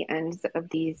on the ends of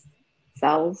these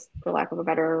cells, for lack of a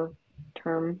better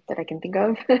term that I can think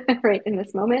of right in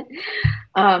this moment,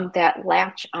 that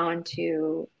latch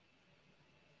onto,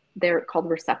 they're called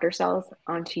receptor cells,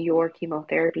 onto your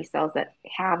chemotherapy cells that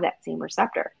have that same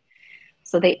receptor.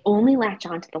 So they only latch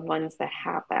onto the ones that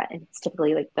have that. And it's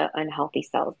typically like the unhealthy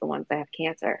cells, the ones that have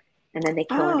cancer. And then they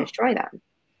kill and Oh, destroy them.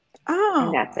 And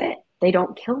oh. that's it. They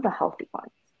don't kill the healthy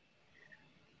ones.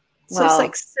 So it's like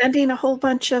Well, sending a whole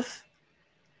bunch of,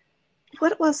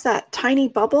 what was that? Tiny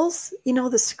bubbles? You know,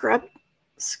 the scrubbing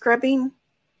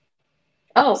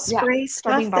oh, yeah, spray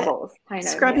scrubbing stuff, that bubbles, kind of,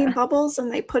 scrubbing yeah. bubbles,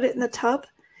 and they put it in the tub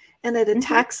and it Hmm.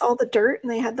 attacks all the dirt.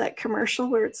 And they had that commercial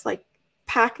where it's like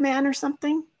Pac-Man or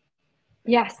something.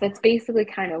 Yes, that's basically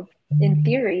kind of, in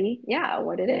theory, yeah,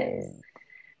 what it is.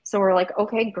 So we're like,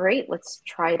 okay, great, let's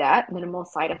try that. Minimal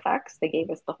side effects. They gave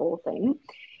us the whole thing.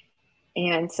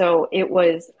 And so it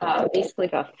was basically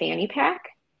like a fanny pack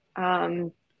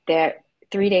that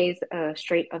 3 days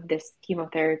straight of this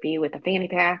chemotherapy with a fanny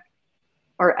pack,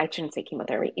 or I shouldn't say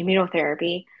chemotherapy,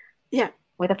 immunotherapy Yeah.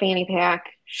 with a fanny pack,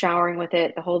 showering with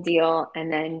it, the whole deal.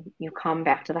 And then you come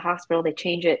back to the hospital, they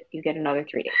change it, you get another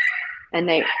 3 days. And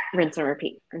they rinse and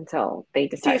repeat until they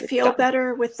Do you decide it's feel done.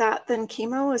 better with that than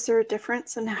chemo? Is there a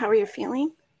difference in how you're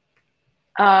feeling?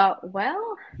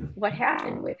 Well, what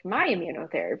happened with my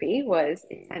immunotherapy was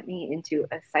it sent me into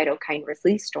a cytokine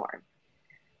release storm.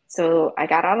 So I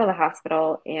got out of the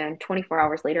hospital, and 24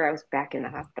 hours later, I was back in the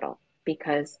hospital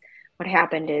because what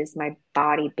happened is my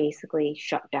body basically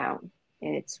shut down.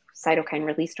 And it's cytokine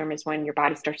release storm is when your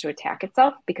body starts to attack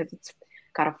itself because it's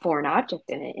got a foreign object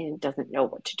in it and it doesn't know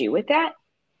what to do with that.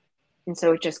 And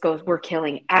so it just goes, we're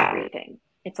killing everything.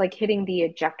 It's like hitting the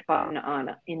eject button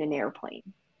on in an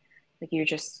airplane. Like you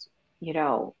just,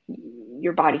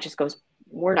 your body just goes,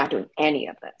 we're not doing any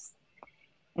of this.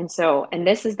 And so, and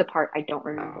this is the part I don't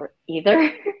remember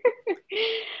either.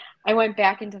 I went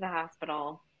back into the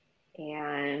hospital,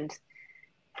 and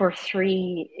for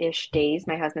 3-ish days,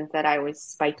 my husband said I was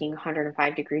spiking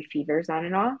 105-degree fevers on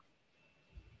and off.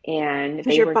 And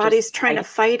Because they your were just, body's trying to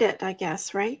fight it, I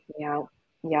guess, right? yeah,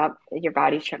 yep,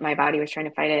 my body was trying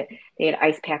to fight it. They had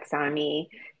ice packs on me.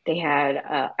 They had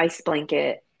a ice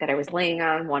blanket that I was laying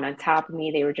on, one on top of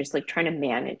me. They were just like trying to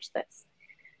manage this.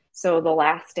 So the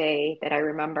last day that I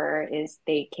remember is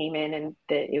they came in, and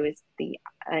it was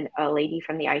a lady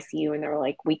from the ICU, and they were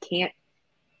like, "We can't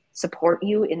support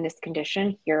you in this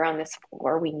condition here on this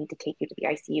floor. We need to take you to the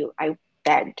ICU." I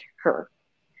begged her,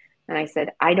 and I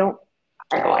said, I don't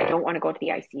want to go to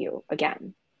the ICU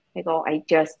again. I go,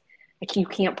 you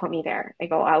can't put me there. I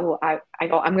go, I'm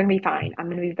going to be fine. I'm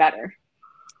going to be better.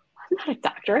 I'm not a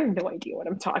doctor. I have no idea what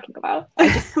I'm talking about. I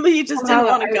just But you just didn't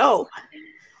somehow want to I was go.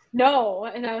 no,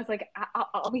 and I was like,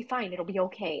 I'll be fine. It'll be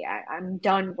okay. I'm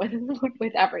done with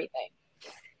with everything.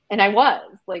 And I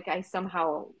was like, I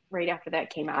somehow right after that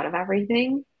came out of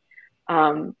everything.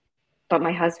 Um, but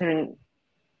my husband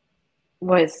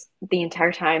was the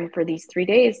entire time for these 3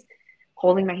 days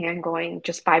holding my hand, going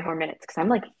just 5 more minutes because I'm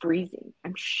like freezing.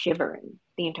 I'm shivering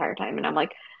the entire time, and I'm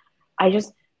like, I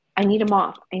just I need him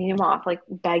off. I need him off. Like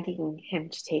begging him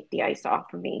to take the ice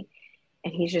off of me.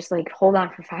 And he's just like, hold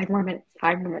on for 5 more minutes,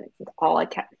 5 more minutes. That's all I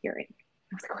kept hearing.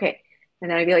 I was like, okay.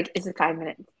 And then I'd be like, is it 5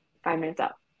 minutes? 5 minutes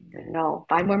up. No,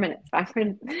 5 more minutes, 5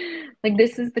 minutes. Like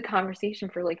this is the conversation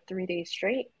for like 3 days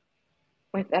straight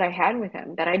that I had with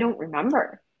him that I don't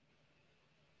remember.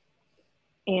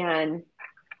 And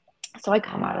so I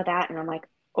come out of that and I'm like,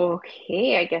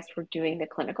 okay, I guess we're doing the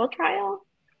clinical trial.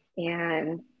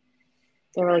 And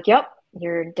they were like, yep,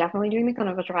 you're definitely doing the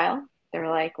clinical trial. They're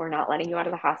like, we're not letting you out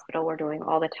of the hospital. We're doing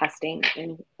all the testing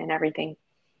and everything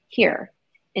here.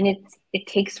 And it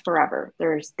takes forever.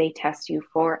 They test you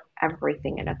for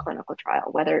everything in a clinical trial,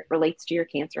 whether it relates to your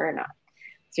cancer or not.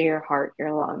 So your heart,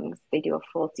 your lungs, they do a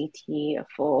full CT, a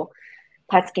full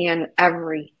PET scan,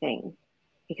 everything,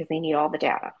 because they need all the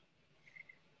data.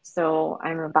 So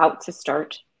I'm about to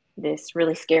start this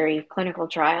really scary clinical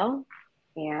trial,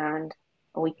 and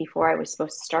a week before I was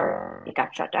supposed to start, it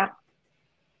got shut down.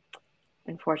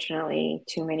 Unfortunately,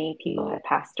 too many people had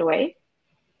passed away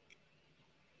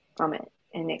from it,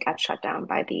 and it got shut down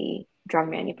by the drug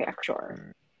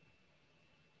manufacturer.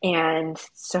 And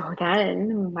so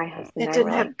then my husband It and I were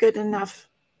didn't like, have good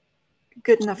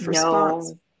enough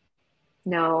response. no,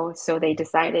 No, so they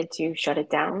decided to shut it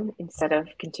down instead of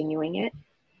continuing it.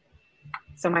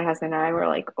 So my husband and I were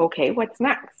like, okay, what's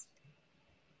next?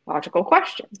 Logical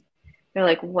question. They're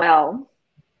like, well,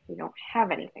 we don't have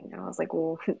anything. And I was like,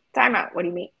 well, time out. What do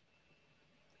you mean?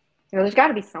 There's got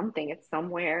to be something. It's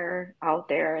somewhere out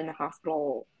there in the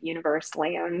hospital universe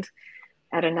land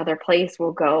at another place.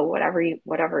 We'll go,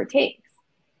 whatever it takes.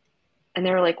 And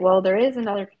they were like, well, there is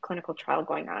another clinical trial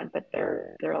going on, but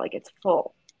they're like, it's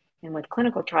full. And with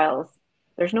clinical trials,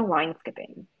 there's no line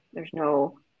skipping. There's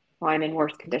no, well, I'm in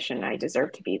worse condition. I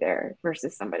deserve to be there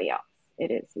versus somebody else.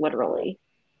 It is literally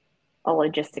a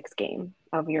logistics game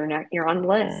of you're on the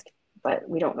list, but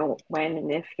we don't know when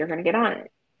and if you're going to get on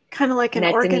it. Kind of like And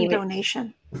an that didn't organ even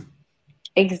donation.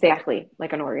 exactly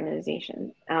like an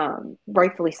organization,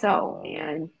 rightfully so,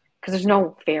 and because there's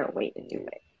no fair way to do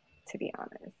it, to be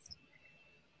honest.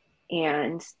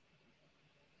 And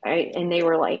they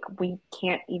were like, we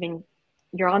can't even,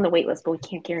 you're on the wait list, but we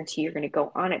can't guarantee you're going to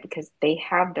go on it because they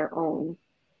have their own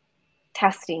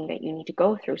testing that you need to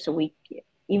go through. So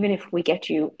even if we get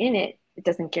you in it, it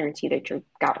doesn't guarantee that you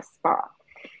got a spot.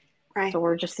 Right. So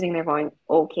we're just sitting there going,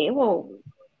 okay, well,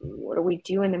 what do we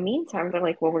do in the meantime? They're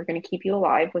like, well, we're going to keep you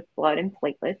alive with blood and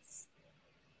platelets.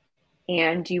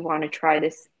 And do you want to try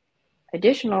this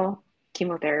additional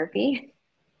chemotherapy?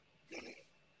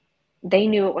 They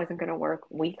knew it wasn't going to work.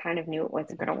 We kind of knew it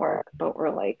wasn't going to work, but we're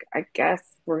like, I guess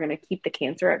we're going to keep the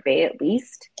cancer at bay at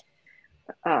least,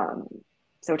 so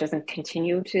it doesn't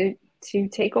continue to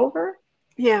take over.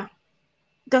 Yeah,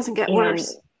 doesn't get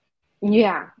worse.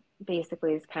 Yeah,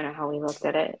 basically is kind of how we looked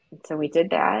at it. And so we did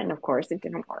that, and of course it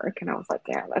didn't work. And I was like,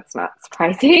 yeah, that's not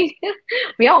surprising.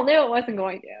 We all knew it wasn't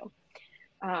going to.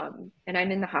 And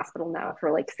I'm in the hospital now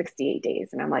for like 68 days,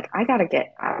 and I'm like, I gotta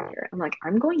get out of here. I'm like,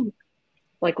 I'm going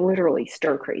like literally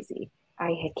stir crazy.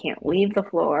 I can't leave the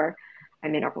floor.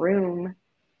 I'm in a room.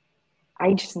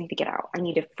 I just need to get out. I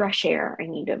need a fresh air. I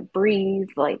need to breathe.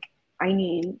 Like, I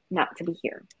need not to be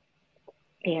here.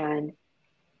 And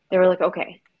they were like,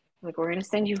 okay, like, we're going to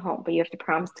send you home, but you have to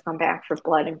promise to come back for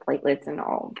blood and platelets and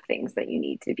all the things that you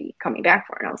need to be coming back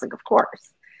for. And I was like, of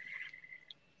course.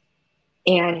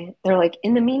 And they're like,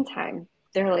 in the meantime,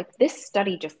 they're like, this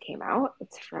study just came out.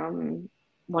 It's from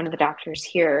one of the doctors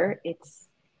here. It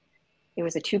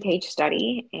was a 2-page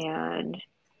study, and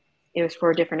it was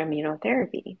for a different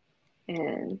immunotherapy.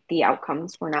 And the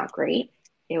outcomes were not great.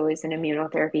 It was an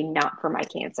immunotherapy not for my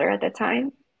cancer at the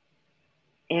time.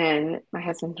 And my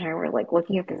husband and I were like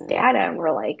looking at this data, and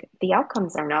we're like, the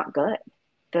outcomes are not good.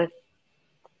 The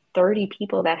 30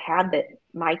 people that had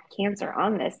my cancer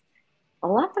on this,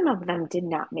 11 of them did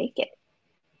not make it.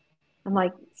 I'm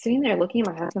like sitting there looking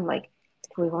at my husband like,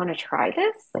 do we want to try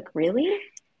this? Like, really?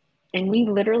 And we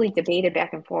literally debated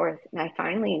back and forth. And I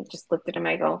finally just looked at him.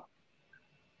 I go,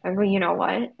 you know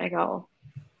what? I go,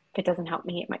 if it doesn't help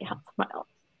me, it might help someone else.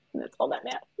 And that's all that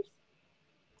matters.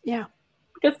 Yeah.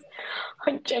 Because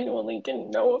I genuinely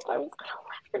didn't know if I was going to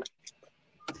live or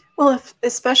not. Well,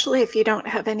 especially if you don't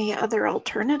have any other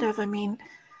alternative. I mean,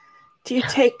 do you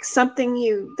take something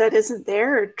that isn't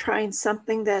there, or trying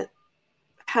something that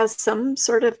has some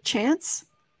sort of chance?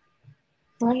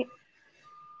 Right.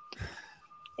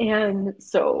 And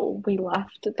so we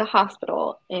left the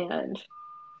hospital, and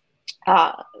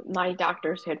my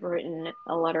doctors had written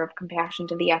a letter of compassion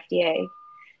to the FDA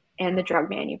and the drug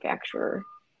manufacturer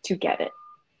to get it.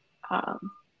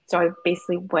 So I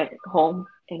basically went home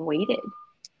and waited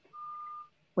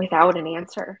without an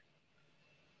answer.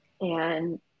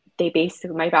 And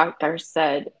my doctor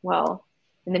said, well,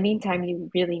 in the meantime, you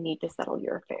really need to settle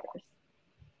your affairs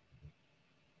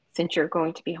since you're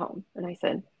going to be home. And I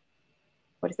said,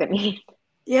 what does that mean?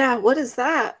 Yeah, what is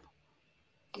that?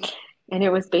 And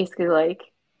it was basically like,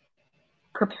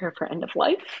 prepare for end of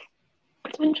life,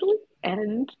 potentially,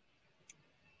 and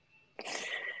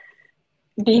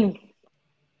being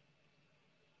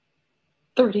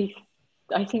 30.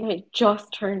 I think I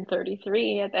just turned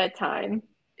 33 at that time.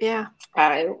 Yeah.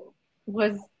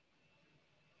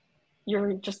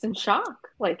 You're just in shock.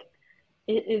 Like,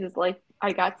 it is like,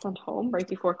 I got sent home right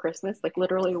before Christmas, like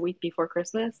literally a week before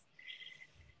Christmas.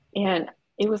 And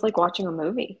it was like watching a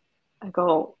movie.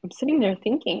 I'm sitting there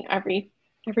thinking every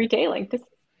day, like, this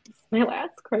is my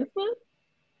last Christmas.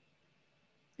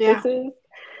 Yeah. This is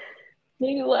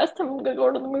maybe the last time I'm going to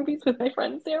go to the movies with my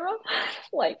friend Sarah.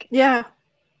 Like, yeah.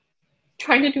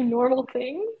 Trying to do normal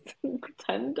things and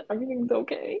pretend everything's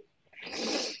okay.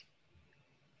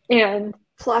 And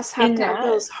plus have to have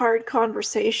those hard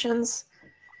conversations.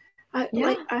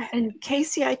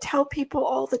 Casey, I tell people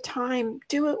all the time,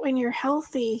 do it when you're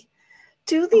healthy.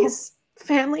 Do these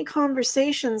family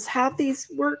conversations, have these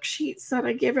worksheets that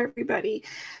I give everybody,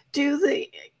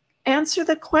 answer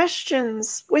the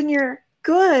questions when you're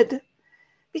good,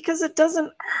 because it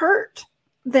doesn't hurt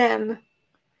then,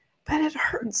 but it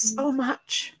hurts so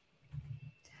much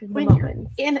when you're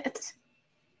in it.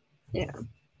 Yeah.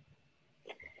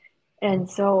 And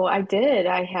so I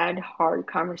had hard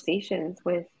conversations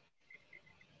with,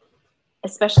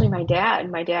 especially my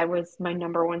dad. My dad was my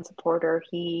number one supporter.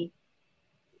 He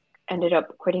ended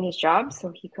up quitting his job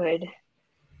so he could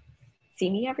see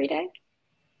me every day.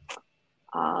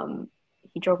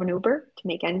 He drove an Uber to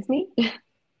make ends meet.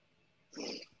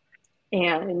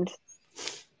 And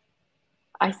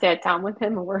I sat down with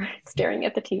him and we're staring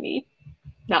at the TV,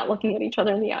 not looking at each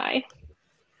other in the eye.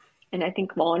 And I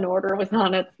think Law and Order was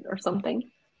on it or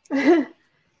something. And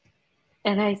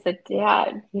I said,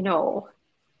 Dad, you know,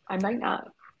 I might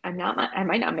not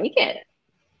make it.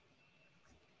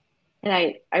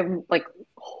 And I'm like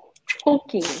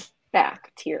choking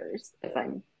back tears as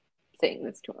I'm saying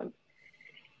this to him.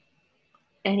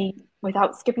 And he,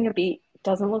 without skipping a beat,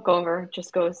 doesn't look over,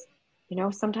 just goes, you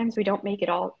know, sometimes we don't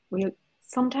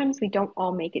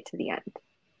all make it to the end.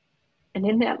 And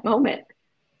in that moment,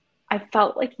 I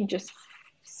felt like he just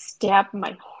stabbed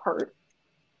my heart.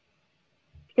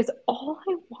 Because all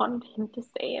I wanted him to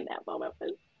say in that moment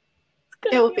was,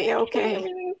 it'll be okay.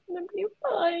 Everything's going to be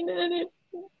fine. And it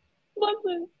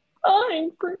wasn't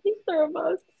fine for either of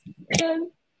us.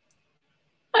 And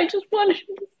I just wanted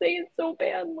him to say it so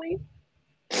badly.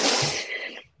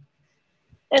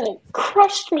 And it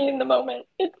crushed me in the moment.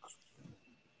 It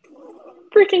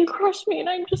freaking crushed me. And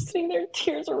I'm just sitting there,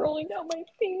 tears are rolling down my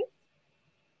face.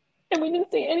 And we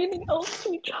didn't say anything else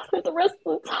to each other the rest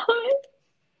of the time.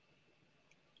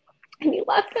 And he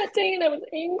left that day and I was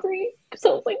angry.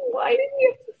 So I was like, why didn't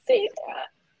you have to say that?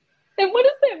 And what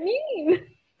does that mean?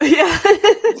 Yeah.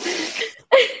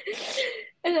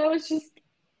 And I was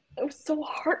so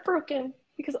heartbroken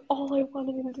because all I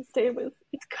wanted him to say was,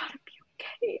 it's gotta be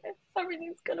okay.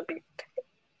 Everything's gonna be okay.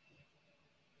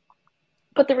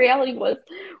 But the reality was,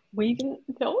 we didn't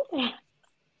know that.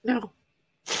 No.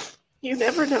 You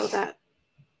never know that.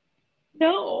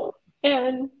 No.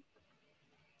 And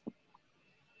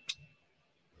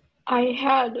I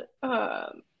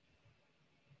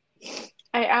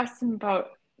asked him about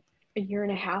a year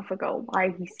and a half ago why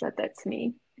he said that to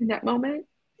me in that moment.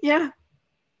 Yeah.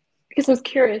 Because I was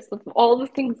curious of all the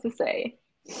things to say.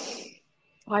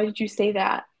 Why did you say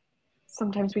that?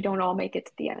 Sometimes we don't all make it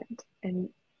to the end. And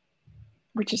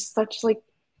which is such like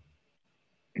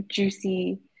a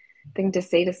juicy thing to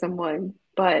say to someone.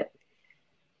 But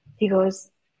he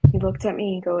looked at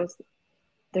me, he goes,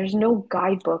 there's no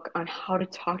guidebook on how to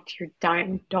talk to your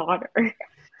dying daughter. And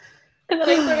then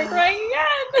I started crying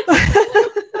again.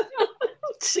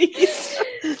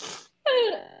 Jeez.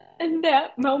 In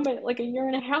that moment, like a year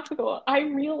and a half ago, I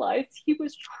realized he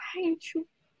was trying to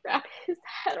wrap his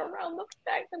head around the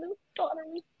fact that his daughter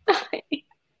was dying.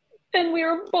 And we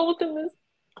were both in this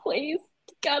place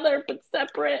together but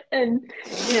separate. And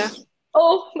yeah.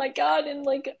 Oh my God. And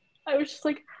like I was just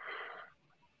like,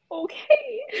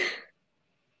 okay.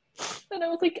 And I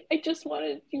was like, I just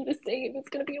wanted you to say it was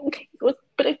gonna be okay.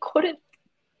 But I couldn't.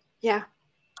 Yeah.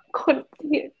 I couldn't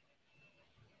see it.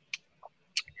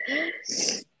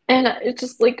 And it's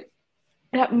just like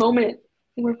that moment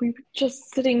where we were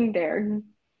just sitting there and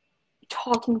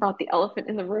talking about the elephant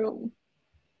in the room,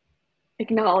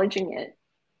 acknowledging it.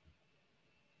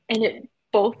 And it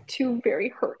both two very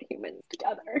hurt humans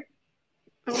together.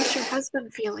 And what's your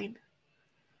husband feeling?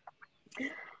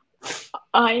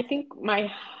 I think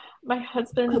my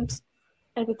husband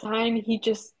at the time,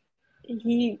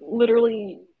 he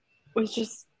literally was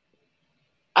just,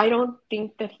 I don't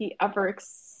think that he ever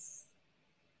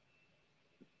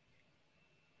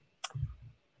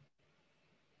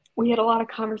we had a lot of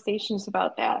conversations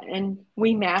about that, and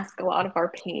we mask a lot of our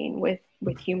pain with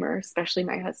humor, especially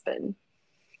my husband,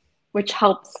 which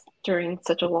helps during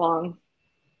such a long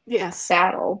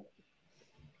battle.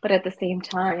 But at the same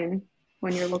time,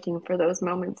 when you're looking for those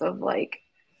moments of like,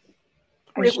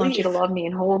 I just want you to love me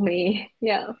and hold me.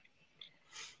 Yeah.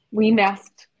 We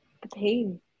masked the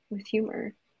pain with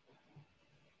humor.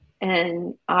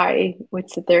 And I would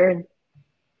sit there and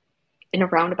in a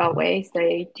roundabout way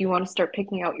say, do you want to start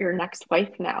picking out your next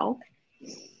wife now?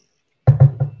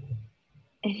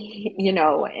 And you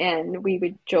know, and we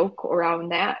would joke around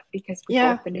that because we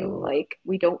both knew like,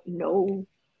 we don't know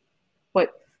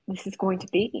what this is going to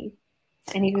be.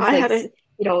 And he was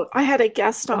I had a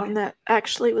guest on that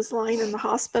actually was lying in the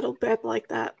hospital bed like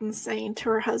that and saying to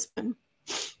her husband,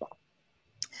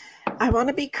 I want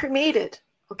to be cremated.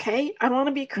 Okay. I want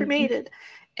to be cremated.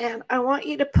 and I want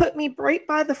you to put me right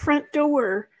by the front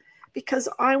door because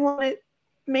I want to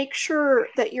make sure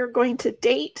that you're going to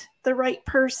date the right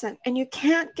person, and you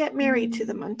can't get married to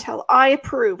them until I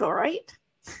approve, all right?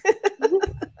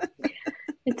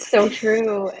 It's so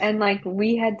true. And like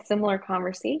we had similar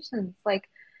conversations. Like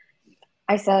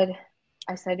I said,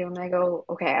 I said to him, I go,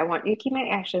 okay, I want you to keep my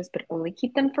ashes, but only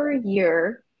keep them for a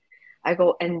year. I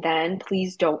go, and then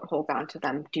please don't hold on to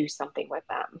them. Do something with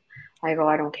them. I go,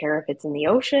 I don't care if it's in the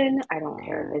ocean. I don't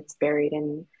care if it's buried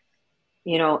in,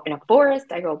 in a forest.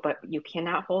 I go, but you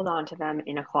cannot hold on to them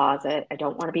in a closet. I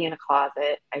don't want to be in a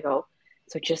closet. I go,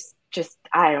 so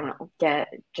I don't know,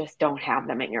 just don't have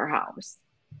them in your house.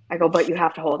 I go, but you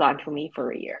have to hold on to me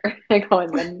for a year. I go,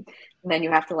 and then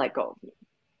you have to let go of me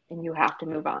and you have to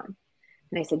move on.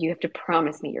 And I said, you have to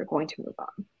promise me you're going to move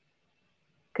on.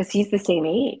 Because he's the same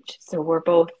age. So we're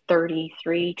both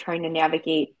 33 trying to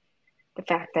navigate the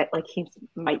fact that like he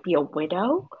might be a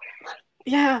widow.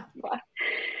 Yeah.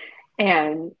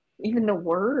 And even the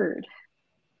word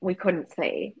we couldn't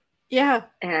say. Yeah.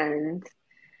 And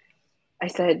I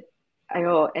said, I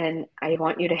go, and I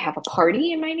want you to have a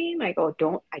party in my name. I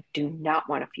do not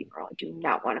want a funeral. I do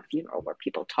not want a funeral where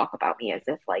people talk about me as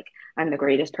if like I'm the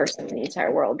greatest person in the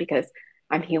entire world because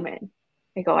I'm human.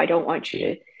 I go, I don't want you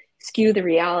to skew the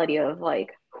reality of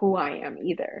like who I am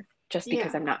either, just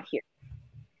because I'm not here.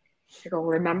 I go,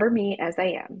 remember me as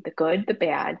I am, the good, the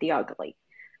bad, the ugly.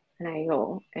 And I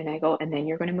go, and then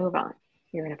you're going to move on.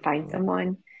 You're going to find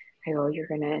someone. I go, you're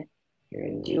going to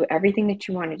do everything that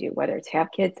you want to do, whether it's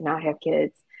have kids, not have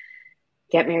kids,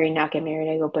 get married, not get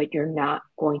married. I go, but you're not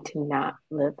going to not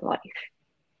live life.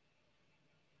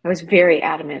 I was very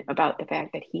adamant about the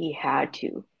fact that he had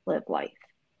to live life.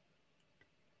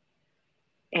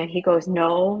 And he goes,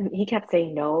 no. He kept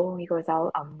saying no. He goes,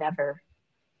 I'll never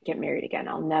get married again.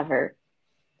 I'll never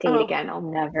date again. I'll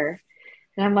never.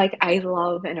 And I'm like, I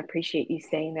love and appreciate you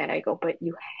saying that. I go, but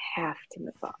you have to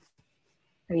move on.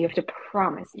 Or you have to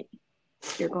promise me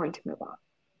you're going to move on.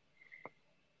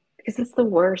 Because it's the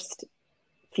worst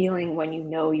feeling when you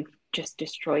know you've just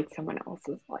destroyed someone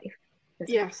else's life.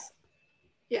 Yes.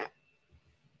 Yeah.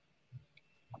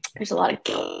 There's a lot of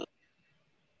guilt.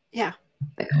 Yeah.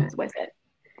 That comes with it.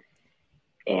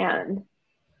 And,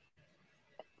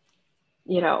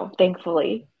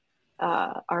 thankfully,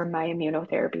 my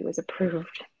immunotherapy was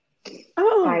approved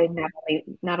by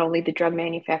not only the drug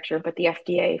manufacturer, but the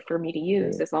FDA for me to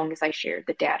use as long as I shared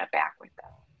the data back with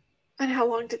them. And how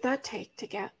long did that take to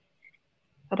get?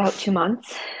 About 2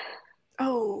 months.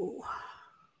 Oh.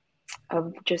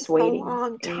 Of just waiting. A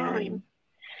long time. And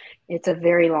it's a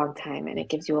very long time, and it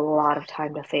gives you a lot of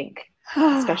time to think,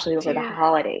 especially over the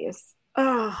holidays.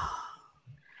 Oh.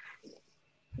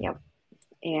 Yep.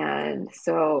 And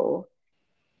so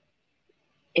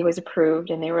it was approved,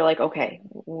 and they were like, okay,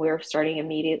 we're starting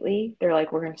immediately. They're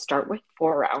like, we're going to start with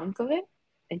 4 rounds of it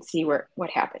and see what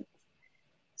happens.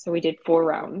 So we did 4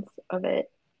 rounds of it,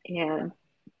 and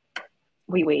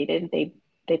we waited.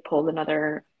 They pulled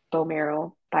another bone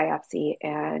marrow biopsy,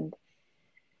 and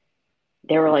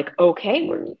they were like,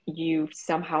 okay, you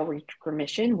somehow reached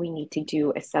remission. We need to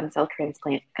do a stem cell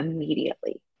transplant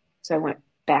immediately. So I went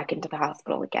back into the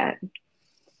hospital again,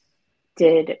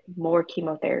 did more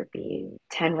chemotherapy,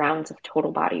 10 rounds of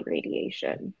total body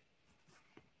radiation.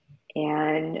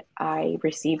 And I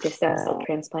received a stem cell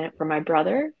transplant from my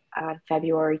brother on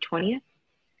February 20th,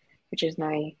 which is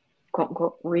my quote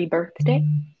unquote rebirth day.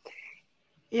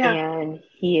 Yeah. And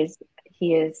he's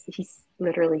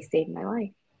literally saved my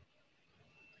life.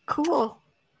 Cool.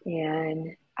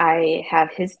 And I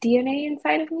have his DNA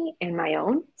inside of me and my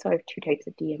own. So I have 2 types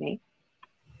of DNA.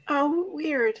 Oh,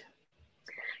 weird.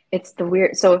 It's the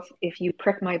weird. So if you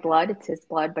prick my blood, it's his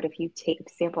blood. But if you take a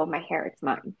sample of my hair, it's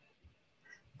mine.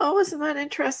 Oh, isn't that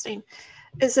interesting?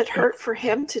 Is it hurt for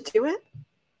him to do it?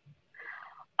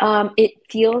 It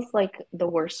feels like the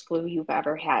worst flu you've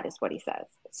ever had, is what he says.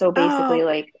 So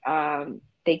basically,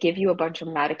 they give you a bunch of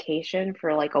medication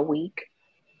for like a week,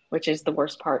 which is the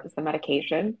worst part, is the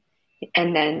medication.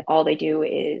 And then all they do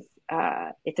is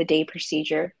it's a day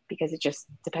procedure because it just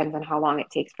depends on how long it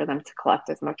takes for them to collect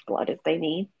as much blood as they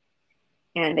need.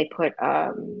 And they put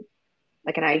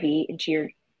like an IV into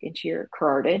your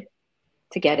carotid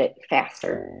to get it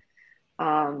faster.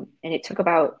 And it took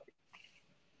about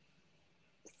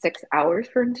 6 hours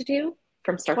for him to do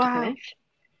from start to finish.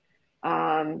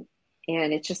 And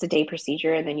it's just a day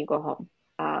procedure, and then you go home.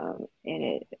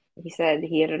 And he said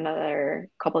he had another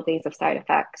couple of days of side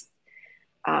effects,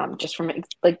 just from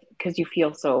like because you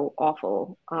feel so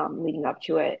awful leading up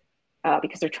to it,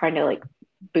 because they're trying to like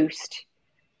boost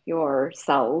your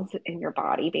cells in your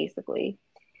body basically.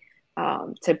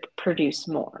 to produce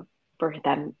more for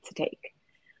them to take.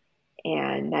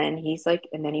 And then he was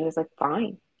like,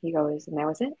 fine. He goes, and that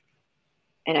was it.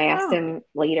 And I asked Oh, him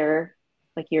later,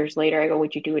 like years later, I go,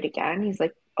 would you do it again? He's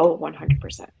like, oh,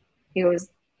 100%. He goes,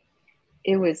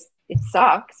 it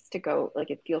sucks to go, like,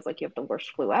 it feels like you have the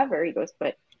worst flu ever. He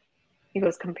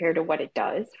goes, compared to what it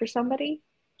does for somebody,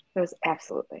 he goes,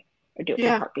 absolutely. I do it in a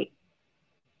yeah. heartbeat.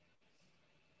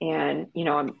 And,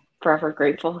 I'm forever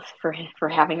grateful for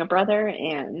having a brother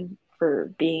and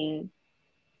for being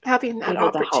Having that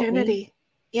able to help me. opportunity.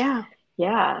 Yeah.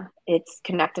 Yeah, it's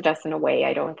connected us in a way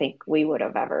I don't think we would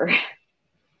have ever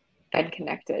been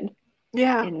connected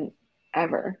Yeah. in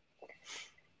ever.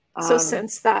 So Um,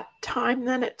 since that time,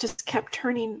 then it just kept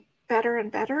turning better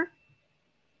and better.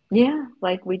 yeah,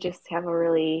 like we just have a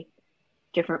really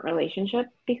different relationship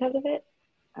because of it.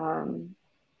 Um,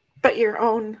 But yeah.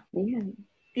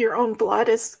 your own blood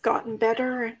has gotten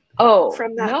better Oh,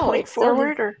 from that no, point it's still his.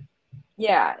 forward, or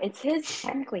Yeah, it's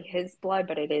technically his blood,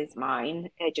 but it is mine.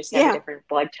 I just have a yeah. different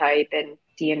blood type and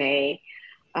DNA.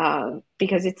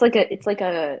 Because it's like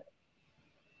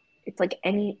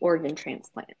any organ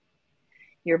transplant.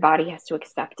 Your body has to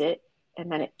accept it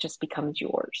and then it just becomes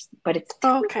yours. But it's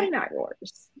Oh, technically okay. not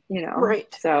yours.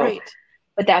 Right. So, Right.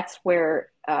 but that's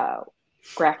where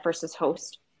graft versus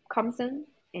host comes in,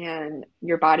 and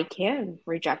your body can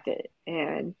reject it.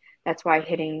 And that's why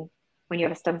when you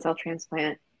have a stem cell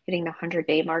transplant, hitting the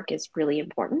 100-day mark is really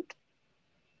important.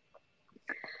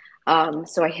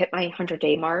 So I hit my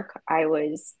 100-day mark. I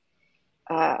was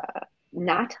uh,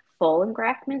 not full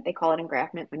engraftment. They call it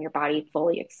engraftment when your body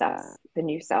fully accepts the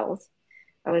new cells.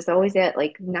 I was always at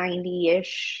like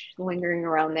 90-ish, lingering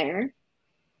around there.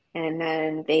 And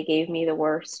then they gave me the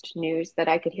worst news that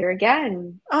I could hear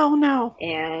again. Oh no.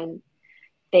 And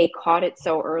they caught it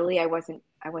so early, I wasn't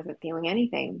feeling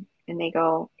anything. And they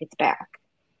go, it's back.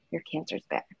 Your cancer's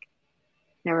back.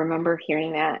 And I remember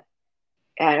hearing that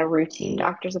at a routine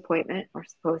doctor's appointment, or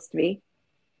supposed to be.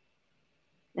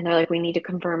 And they're like, we need to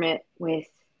confirm it with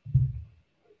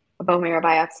a bone marrow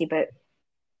biopsy, but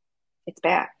it's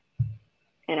back.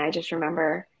 And I just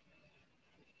remember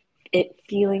it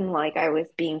feeling like I was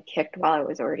being kicked while I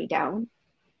was already down,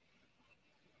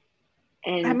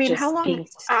 I and mean, how just long being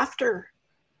after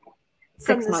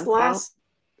from six this months out. last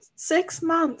 6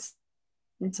 months?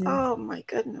 Mm-hmm. Oh my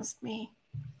goodness me.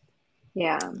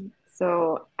 Yeah.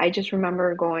 So I just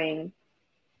remember going,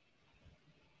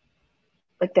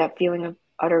 like, that feeling of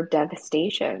utter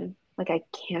devastation. Like, I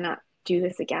cannot do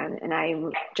this again. And I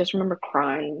just remember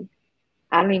crying.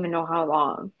 I don't even know how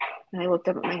long. And I looked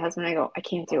up at my husband and I go, I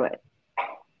can't do it.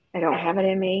 I don't have it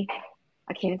in me.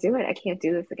 I can't do it. I can't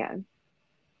do this again.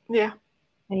 Yeah.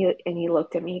 And he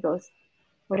looked at me. He goes,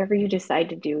 whatever you decide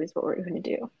to do is what we're going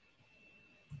to do.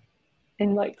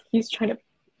 And like he's trying to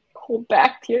hold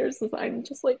back tears as I'm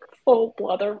just like full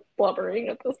blubbering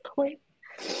at this point.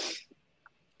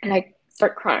 And I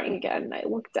start crying again. And I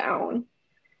look down,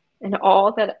 and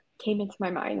all that came into my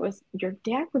mind was, your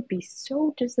dad would be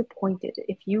so disappointed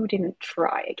if you didn't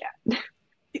try again.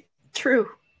 True.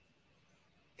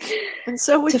 And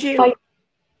so To would you.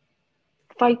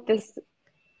 fight this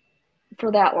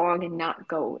for that long and not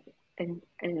go and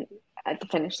at the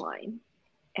finish line.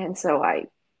 And so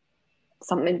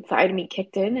something inside of me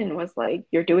kicked in and was like,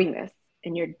 you're doing this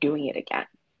and you're doing it again.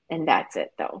 And that's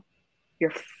it though.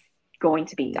 You're going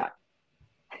to be done.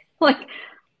 Like,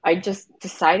 I just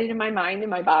decided in my mind and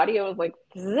my body, I was like,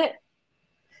 this is it.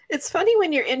 It's funny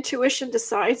when your intuition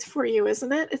decides for you,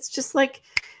 isn't it? It's just like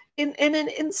in an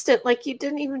instant, like you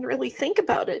didn't even really think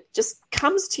about it. It just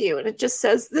comes to you and it just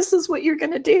says, this is what you're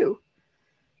going to do.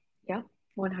 Yeah,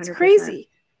 It's 100%. crazy.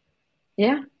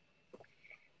 Yeah.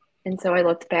 And so I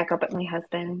looked back up at my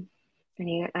husband,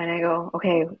 and I go,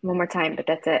 okay, one more time, but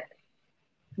that's it.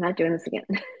 I'm not doing this again.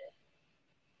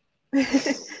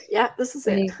 Yeah, this is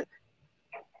And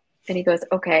it. he goes,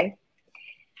 okay.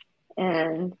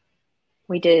 And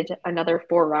we did another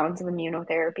 4 rounds of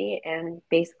immunotherapy, and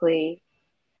basically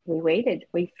we waited.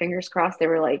 We fingers crossed. They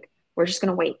were like, we're just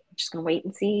gonna wait. We're just gonna wait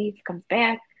and see if it comes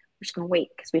back. We're just gonna wait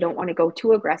because we don't want to go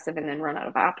too aggressive and then run out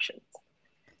of options.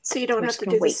 So you So don't we're have just to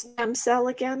gonna do the wait. stem cell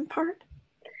again part?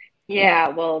 Yeah,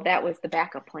 well, that was the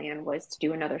backup plan, was to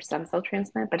do another stem cell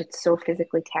transplant, but it's so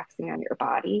physically taxing on your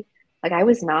body. Like, I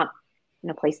was not in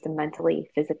a place to mentally,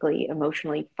 physically,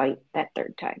 emotionally fight that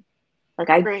third time. Like,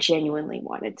 I Right. genuinely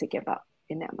wanted to give up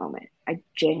in that moment. I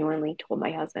genuinely told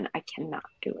my husband, I cannot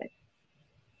do it.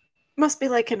 Must be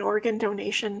like an organ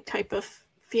donation type of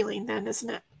feeling then, isn't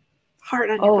it? Hard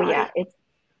on your Oh yeah, body.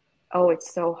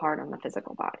 it's so hard on the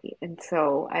physical body. And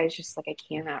so I was just like, I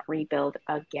cannot rebuild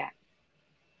again.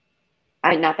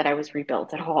 not that I was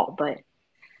rebuilt at all, but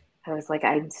I was like,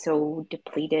 I'm so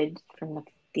depleted from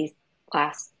these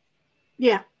last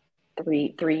Yeah.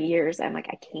 three years. I'm like,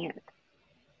 I can't.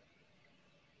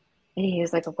 And he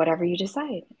was like, whatever you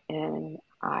decide. And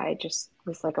I just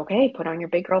was like, okay, put on your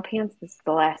big girl pants. This is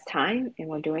the last time, and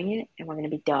we're doing it, and we're going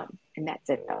to be done. And that's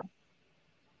it, though.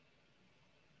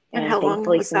 And And how long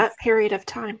thankfully, was since that period of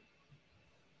time?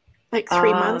 Like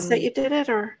 3 months that um, you did it,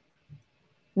 or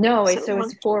no, was it so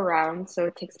it's long? 4 rounds, so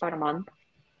it takes about a month.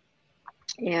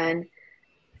 And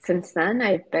since then,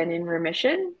 I've been in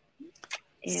remission,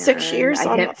 6 years, and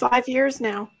I almost hit 5 years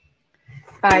now.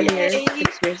 5 years, Yay!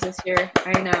 6 years this year.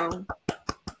 I know,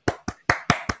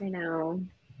 I know.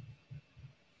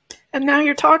 And now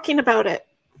you're talking about it.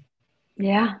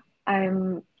 Yeah,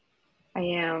 I'm. I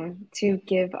am to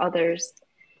give others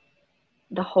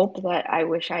the hope that I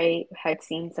wish I had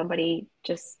seen somebody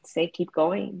just say, keep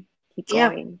Yeah.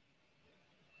 going,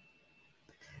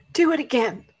 Do it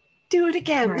again. Do it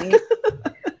again. right?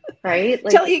 Right?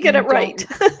 Till Like you get you it right.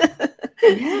 don't,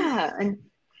 yeah, and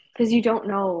because you don't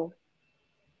know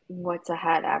what's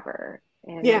ahead ever,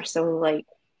 and Yeah.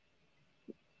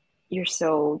 you're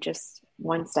so just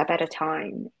one step at a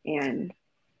time, and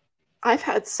I've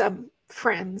had some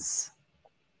friends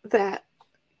that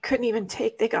couldn't even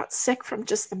take, they got sick from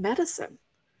just the medicine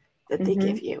that they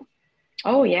give mm-hmm. you.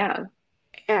 Oh yeah,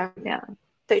 And yeah,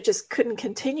 they just couldn't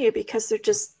continue because they're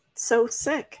just so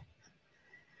sick.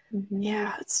 mm-hmm.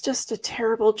 Yeah, it's just a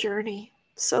terrible journey.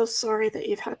 So sorry that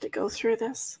you've had to go through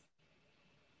this.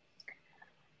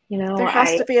 You know, There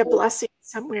has I to be a blessing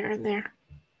somewhere in there.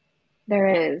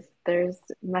 there's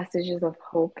messages of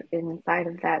hope inside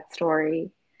of that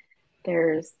story.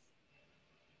 There's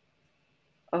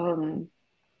um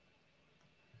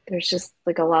there's just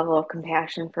like a level of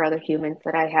compassion for other humans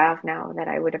that I have now that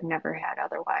I would have never had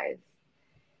otherwise.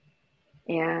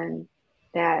 And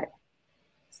that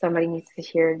somebody needs to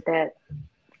hear that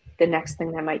the next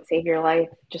thing that might save your life,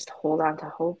 just hold on to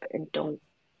hope and don't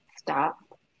stop.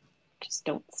 Just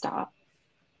don't stop.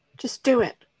 Just do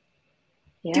it.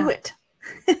 Do Yeah. it.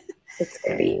 It's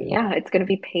gonna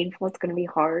be painful, it's gonna be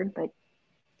hard, but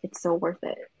it's so worth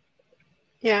it.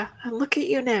 Yeah, and look at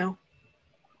you now.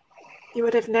 You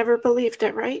would have never believed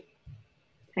it, right?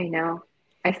 I know.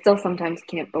 I still sometimes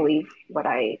can't believe what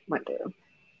I went through.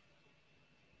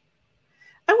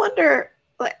 I wonder,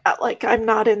 like I'm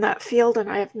not in that field and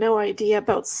I have no idea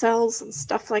about cells and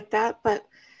stuff like that, but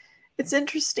it's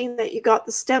interesting that you got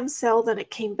the stem cell, then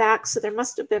it came back, so there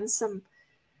must have been some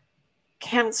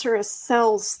cancerous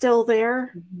cells still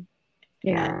there. Mhm.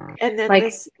 And, Yeah. and then Like,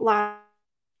 this last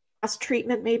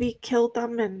treatment maybe killed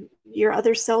them and your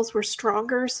other cells were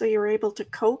stronger, so you were able to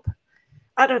cope.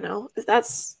 I don't know.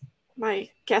 That's my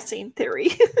guessing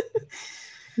theory.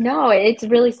 no, it's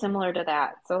really similar to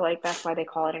that. So, like, that's why they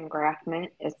call it engraftment.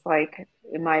 It's like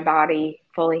my body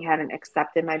fully hadn't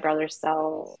accepted my brother's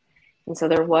cells. And so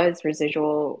there was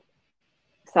residual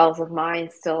cells of mine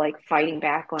still like fighting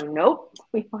back, going, nope,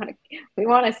 we want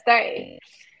to stay.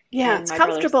 Yeah, And it's my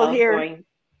brother's comfortable cells here. going,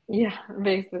 yeah,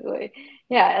 basically.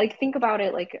 Yeah, like think about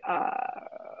it like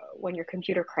when your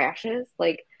computer crashes,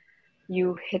 like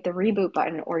you hit the reboot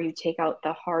button or you take out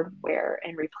the hardware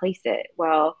and replace it.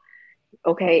 Well,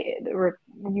 okay,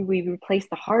 we replace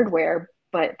the hardware,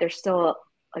 but there's still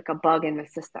like a bug in the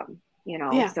system,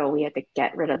 Yeah. so we had to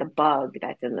get rid of the bug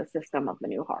that's in the system of the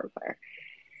new hardware.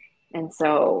 And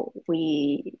so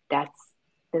that's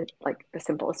the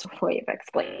simplest way of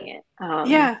explaining it.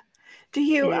 Yeah. Do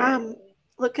you And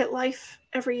look at life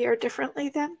every year differently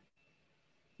then?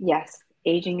 yes,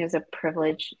 aging is a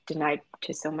privilege denied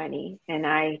to so many. And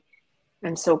I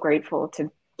am so grateful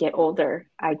to get older.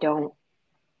 I don't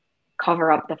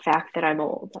cover up the fact that I'm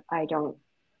old. I don't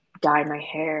dye my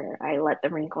hair. I let the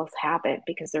wrinkles happen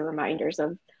because they're reminders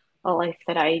of a life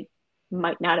that I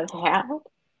might not have had.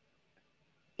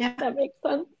 Yeah. That makes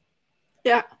sense.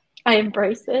 Yeah. I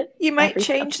embrace it You might every step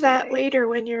change of the that way. later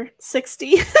when you're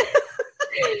 60.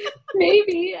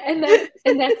 Maybe, and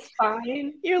that's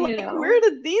fine, You're you like, know. where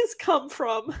did these come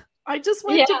from? I just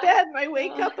went to Yeah, bed and I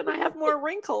wake uh, up and I have more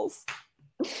wrinkles.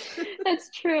 that's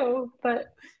true. But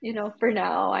for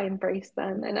now, I embrace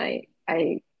them, and I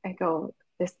go,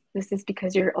 this is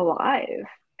because you're alive,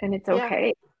 and it's Yeah,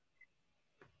 okay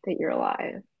that you're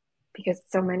alive because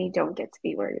so many don't get to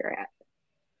be where you're at.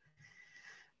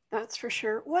 that's for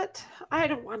sure. What? I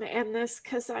don't want to end this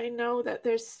because I know that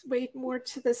there's way more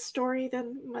to this story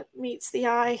than what meets the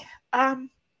eye. Um,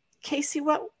 Casey,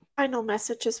 what final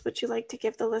messages would you like to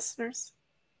give the listeners?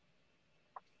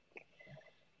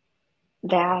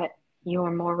 That you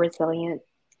are more resilient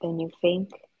than you think,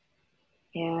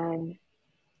 and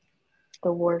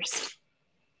the worst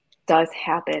does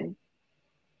happen,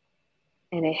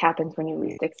 and it happens when you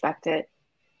least expect it.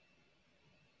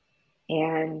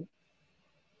 And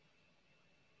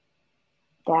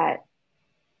that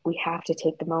we have to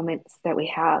take the moments that we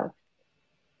have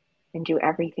and do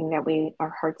everything that our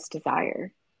hearts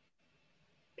desire.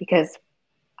 Because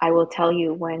I will tell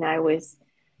you, when I was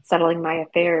settling my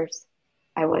affairs,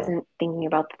 I wasn't thinking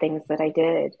about the things that I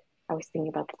did. I was thinking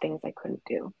about the things I couldn't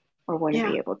do or wouldn't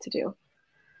be able to do.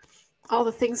 All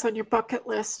the things on your bucket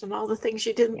list and all the things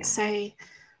you didn't say,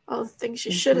 all the things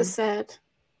you should have said.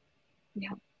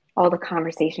 Yeah. All the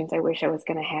conversations I wish I was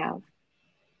going to have.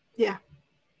 Yeah.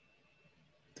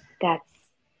 That's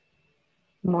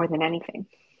more than anything.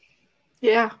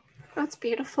 Yeah. That's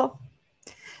beautiful.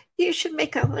 You should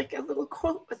make a little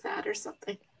quote with that or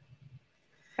something.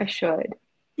 I should.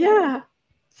 Yeah.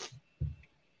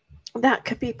 That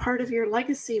could be part of your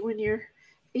legacy when you're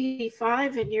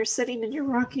 85 and you're sitting in your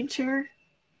rocking chair.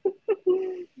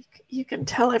 You can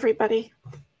tell everybody.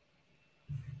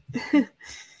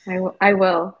 I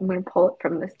will. I'm going to pull it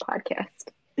from this podcast.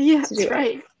 Yeah, that's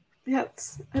right. Yeah,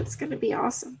 it's going to be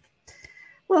awesome.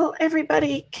 Well,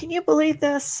 everybody, can you believe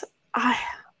this? I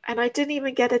didn't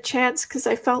even get a chance because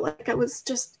I felt like I was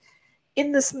just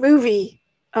in this movie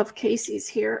of Casey's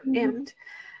here. And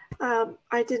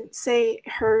I didn't say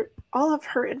all of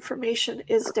her information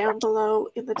is down below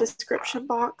in the description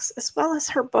box, as well as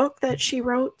her book that she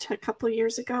wrote a couple of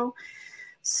years ago.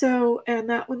 So, and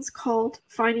that one's called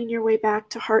Finding Your Way Back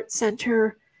to Heart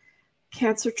Center,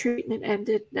 Cancer Treatment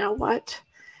Ended, Now What?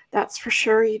 That's for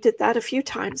sure. You did that a few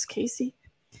times, Casey.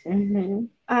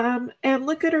 Mm-hmm. And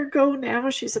look at her go now.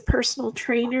 She's a personal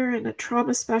trainer and a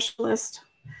trauma specialist.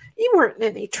 You weren't in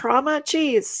any trauma.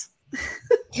 Jeez.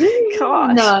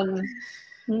 Gosh. None.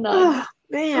 Oh,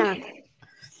 man.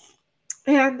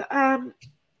 And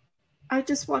I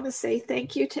just want to say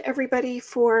thank you to everybody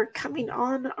for coming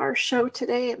on our show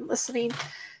today and listening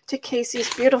to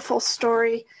Casey's beautiful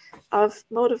story of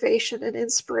motivation and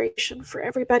inspiration for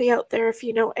everybody out there. If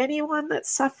you know anyone that's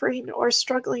suffering or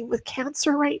struggling with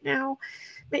cancer right now,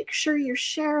 make sure you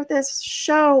share this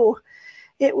show.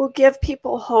 It will give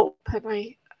people hope. And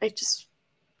I just,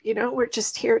 we're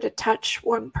just here to touch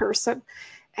one person,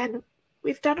 and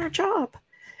we've done our job.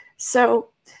 So,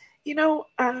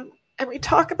 and we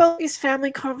talk about these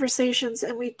family conversations,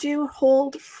 and we do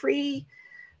hold free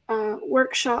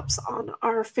workshops on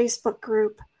our Facebook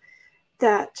group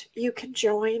that you can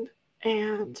join,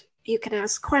 and you can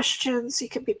ask questions. You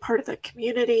can be part of the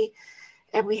community,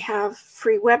 and we have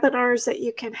free webinars that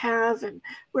you can have, and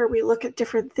where we look at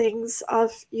different things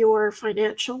of your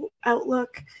financial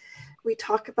outlook. We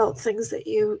talk about things that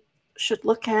you should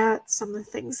look at, some of the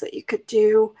things that you could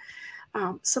do.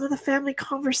 Some of the family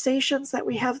conversations that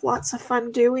we have lots of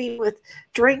fun doing with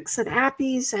drinks and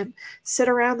appies, and sit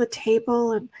around the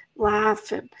table and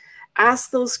laugh and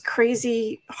ask those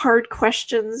crazy hard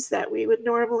questions that we would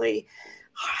normally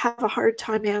have a hard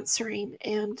time answering.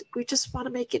 And we just want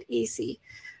to make it easy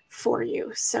for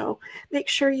you. So make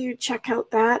sure you check out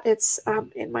that. It's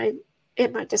in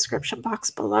my description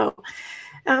box below.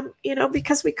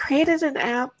 Because we created an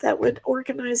app that would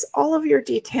organize all of your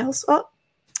details.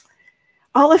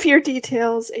 All of your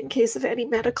details in case of any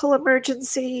medical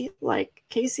emergency, like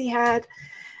Casey had,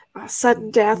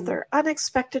 sudden death or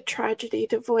unexpected tragedy,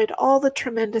 to avoid all the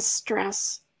tremendous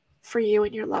stress for you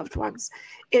and your loved ones.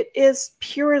 It is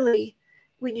purely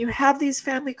when you have these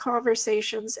family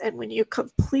conversations and when you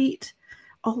complete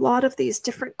a lot of these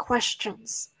different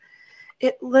questions,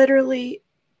 it literally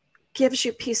gives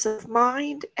you peace of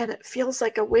mind, and it feels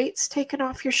like a weight's taken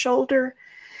off your shoulder,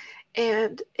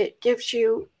 and it gives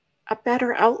you a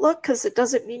better outlook, because it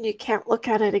doesn't mean you can't look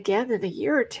at it again in a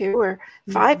year or two or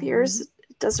 5 years.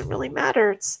 It doesn't really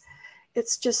matter.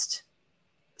 It's just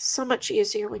so much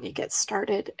easier when you get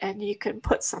started and you can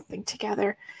put something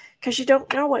together, because you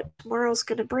don't know what tomorrow's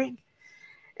going to bring.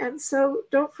 And so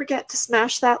don't forget to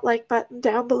smash that like button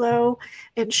down below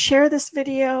and share this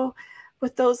video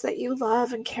with those that you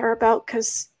love and care about,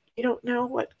 because you don't know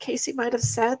what Casey might have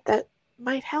said that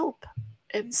might help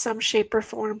in some shape or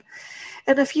form.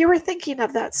 And if you were thinking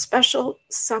of that special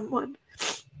someone,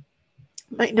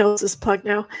 my nose is plugged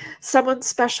now, someone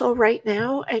special right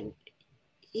now, and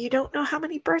you don't know how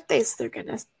many birthdays they're going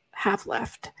to have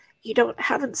left,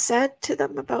 haven't said to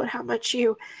them about how much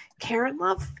you care and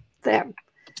love them,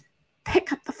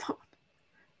 pick up the phone,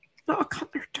 knock on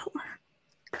their door.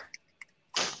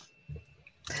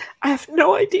 I have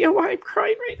no idea why I'm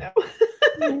crying right now.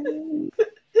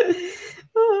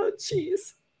 Oh,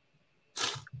 jeez.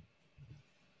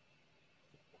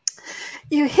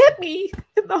 You hit me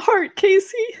in the heart,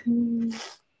 Casey.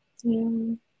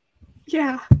 Yeah.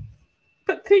 Yeah.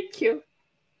 Thank you.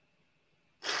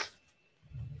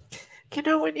 You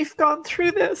know, when you've gone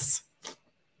through this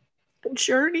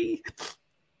journey,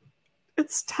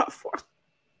 it's a tough one.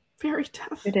 Very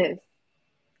tough. It is.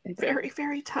 Very,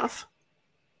 very tough.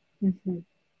 Mm-hmm.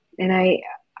 And I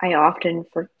often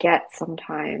forget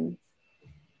sometimes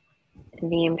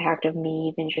the impact of me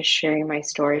even just sharing my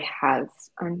story has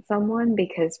on someone,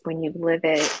 because when you live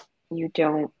it, you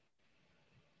don't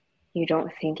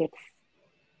think it's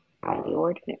out of the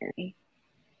ordinary.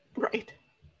 Right.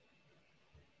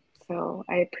 So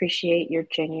I appreciate your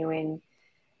genuine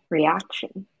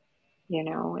reaction. There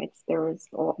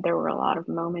were a lot of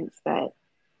moments that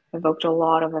evoked a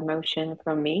lot of emotion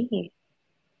from me,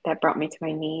 that brought me to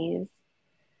my knees.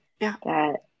 Yeah.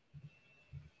 That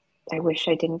I wish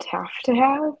I didn't have to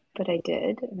have, but I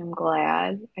did, and I'm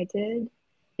glad I did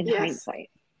in hindsight.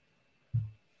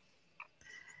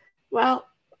 Well,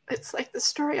 it's like the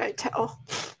story I tell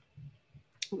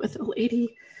with a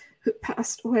lady who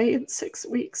passed away in 6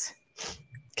 weeks.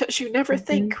 Because you never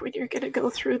think when you're going to go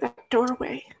through that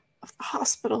doorway of the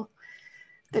hospital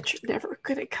that you're never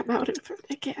going to come out of it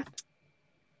again.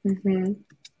 Mm-hmm.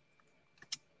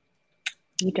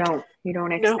 You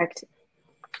don't expect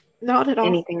not at all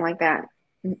anything like that.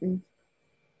 Mm-mm.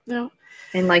 No.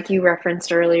 And like you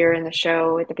referenced earlier in the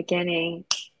show at the beginning,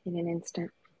 in an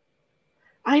instant.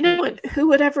 I know it. Who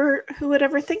would ever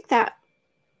think that?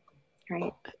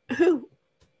 Right. Who?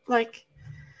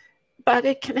 But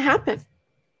it can happen.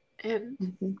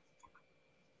 And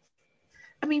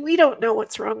I mean, we don't know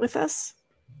what's wrong with us.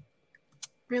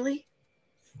 Really?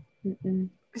 Mm-mm.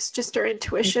 It's just our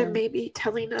intuition maybe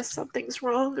telling us something's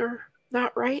wrong or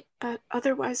not right, but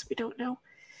otherwise we don't know.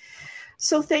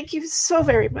 So thank you so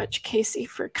very much, Casey,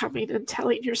 for coming and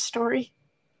telling your story.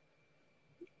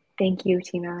 Thank you,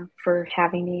 Tina, for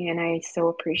having me, and I so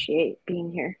appreciate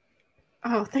being here.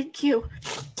 Oh, thank you.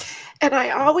 And I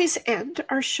always end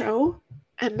our show,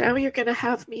 and now you're going to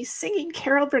have me singing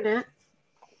Carol Burnett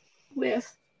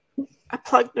with a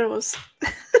plug nose.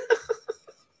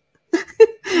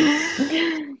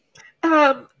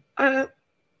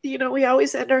 We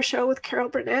always end our show with Carol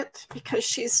Burnett because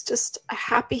she's just a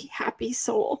happy, happy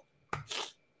soul.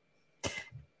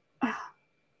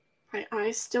 My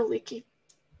eye's still leaking.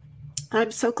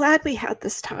 I'm so glad we had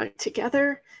this time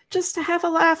together just to have a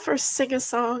laugh or sing a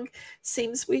song.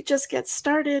 Seems we just get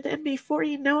started, and before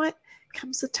you know it,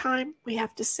 comes a time we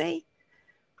have to say,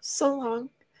 so long.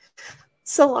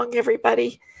 So long,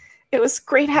 everybody. It was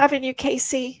great having you,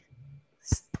 Casey.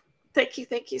 Thank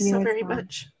you so very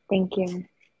much. Thank you.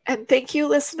 And thank you,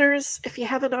 listeners. If you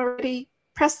haven't already,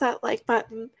 press that like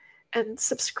button and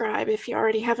subscribe if you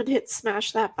already haven't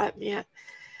smash that button yet,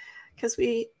 because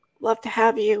we love to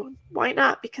have you. Why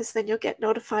not? Because then you'll get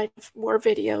notified of more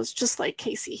videos just like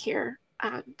Casey here,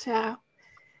 and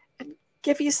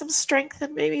give you some strength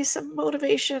and maybe some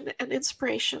motivation and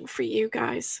inspiration for you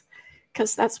guys,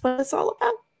 because that's what it's all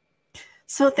about.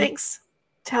 So thanks.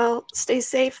 Stay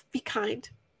safe, be kind.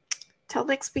 Till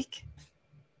next week.